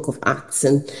in the book of Acts.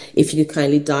 And if you could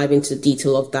kindly dive into the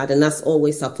detail of that. And as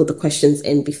always, I'll put the questions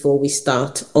in before we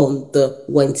start on the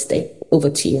Wednesday. Over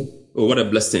to you. Oh, what a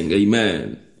blessing.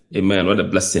 Amen. Amen. What a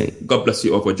blessing. God bless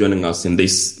you all for joining us in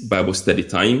this Bible study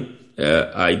time.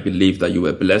 I believe that you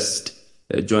were blessed.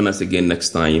 Join us again next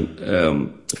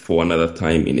time for another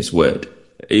time in His Word.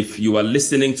 If you are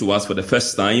listening to us for the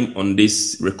first time on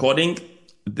this recording,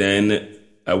 then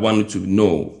I want you to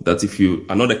know that if you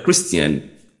are not a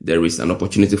Christian, there is an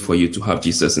opportunity for you to have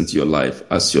Jesus into your life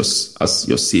as your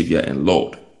Savior and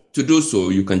Lord. To do so,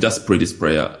 you can just pray this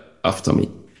prayer after me.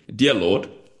 Dear Lord,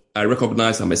 I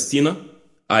recognize I'm a sinner.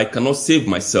 I cannot save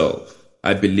myself.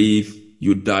 I believe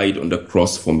you died on the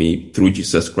cross for me through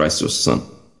Jesus Christ, your Son.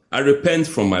 I repent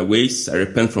from my ways. I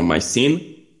repent from my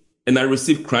sin. And I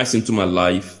receive Christ into my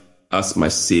life as my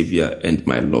Savior and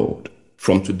my Lord.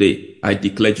 From today, I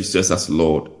declare Jesus as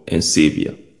Lord and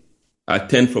Savior. I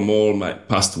turn from all my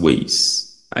past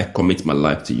ways. I commit my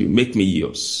life to you. Make me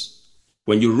yours.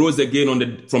 When you rose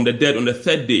again from the dead on the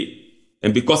third day,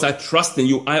 and because I trust in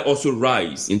you, I also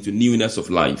rise into newness of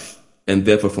life. And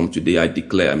therefore, from today, I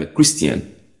declare I'm a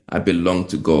Christian. I belong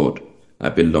to God. I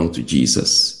belong to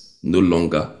Jesus. No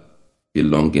longer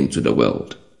belonging to the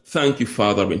world. Thank you,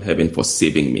 Father in heaven, for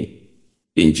saving me.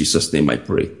 In Jesus' name I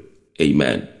pray.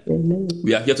 Amen. Amen.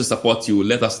 We are here to support you.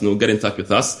 Let us know. Get in touch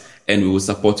with us, and we will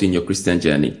support you in your Christian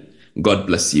journey. God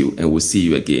bless you, and we'll see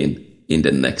you again in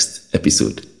the next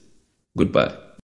episode. Goodbye.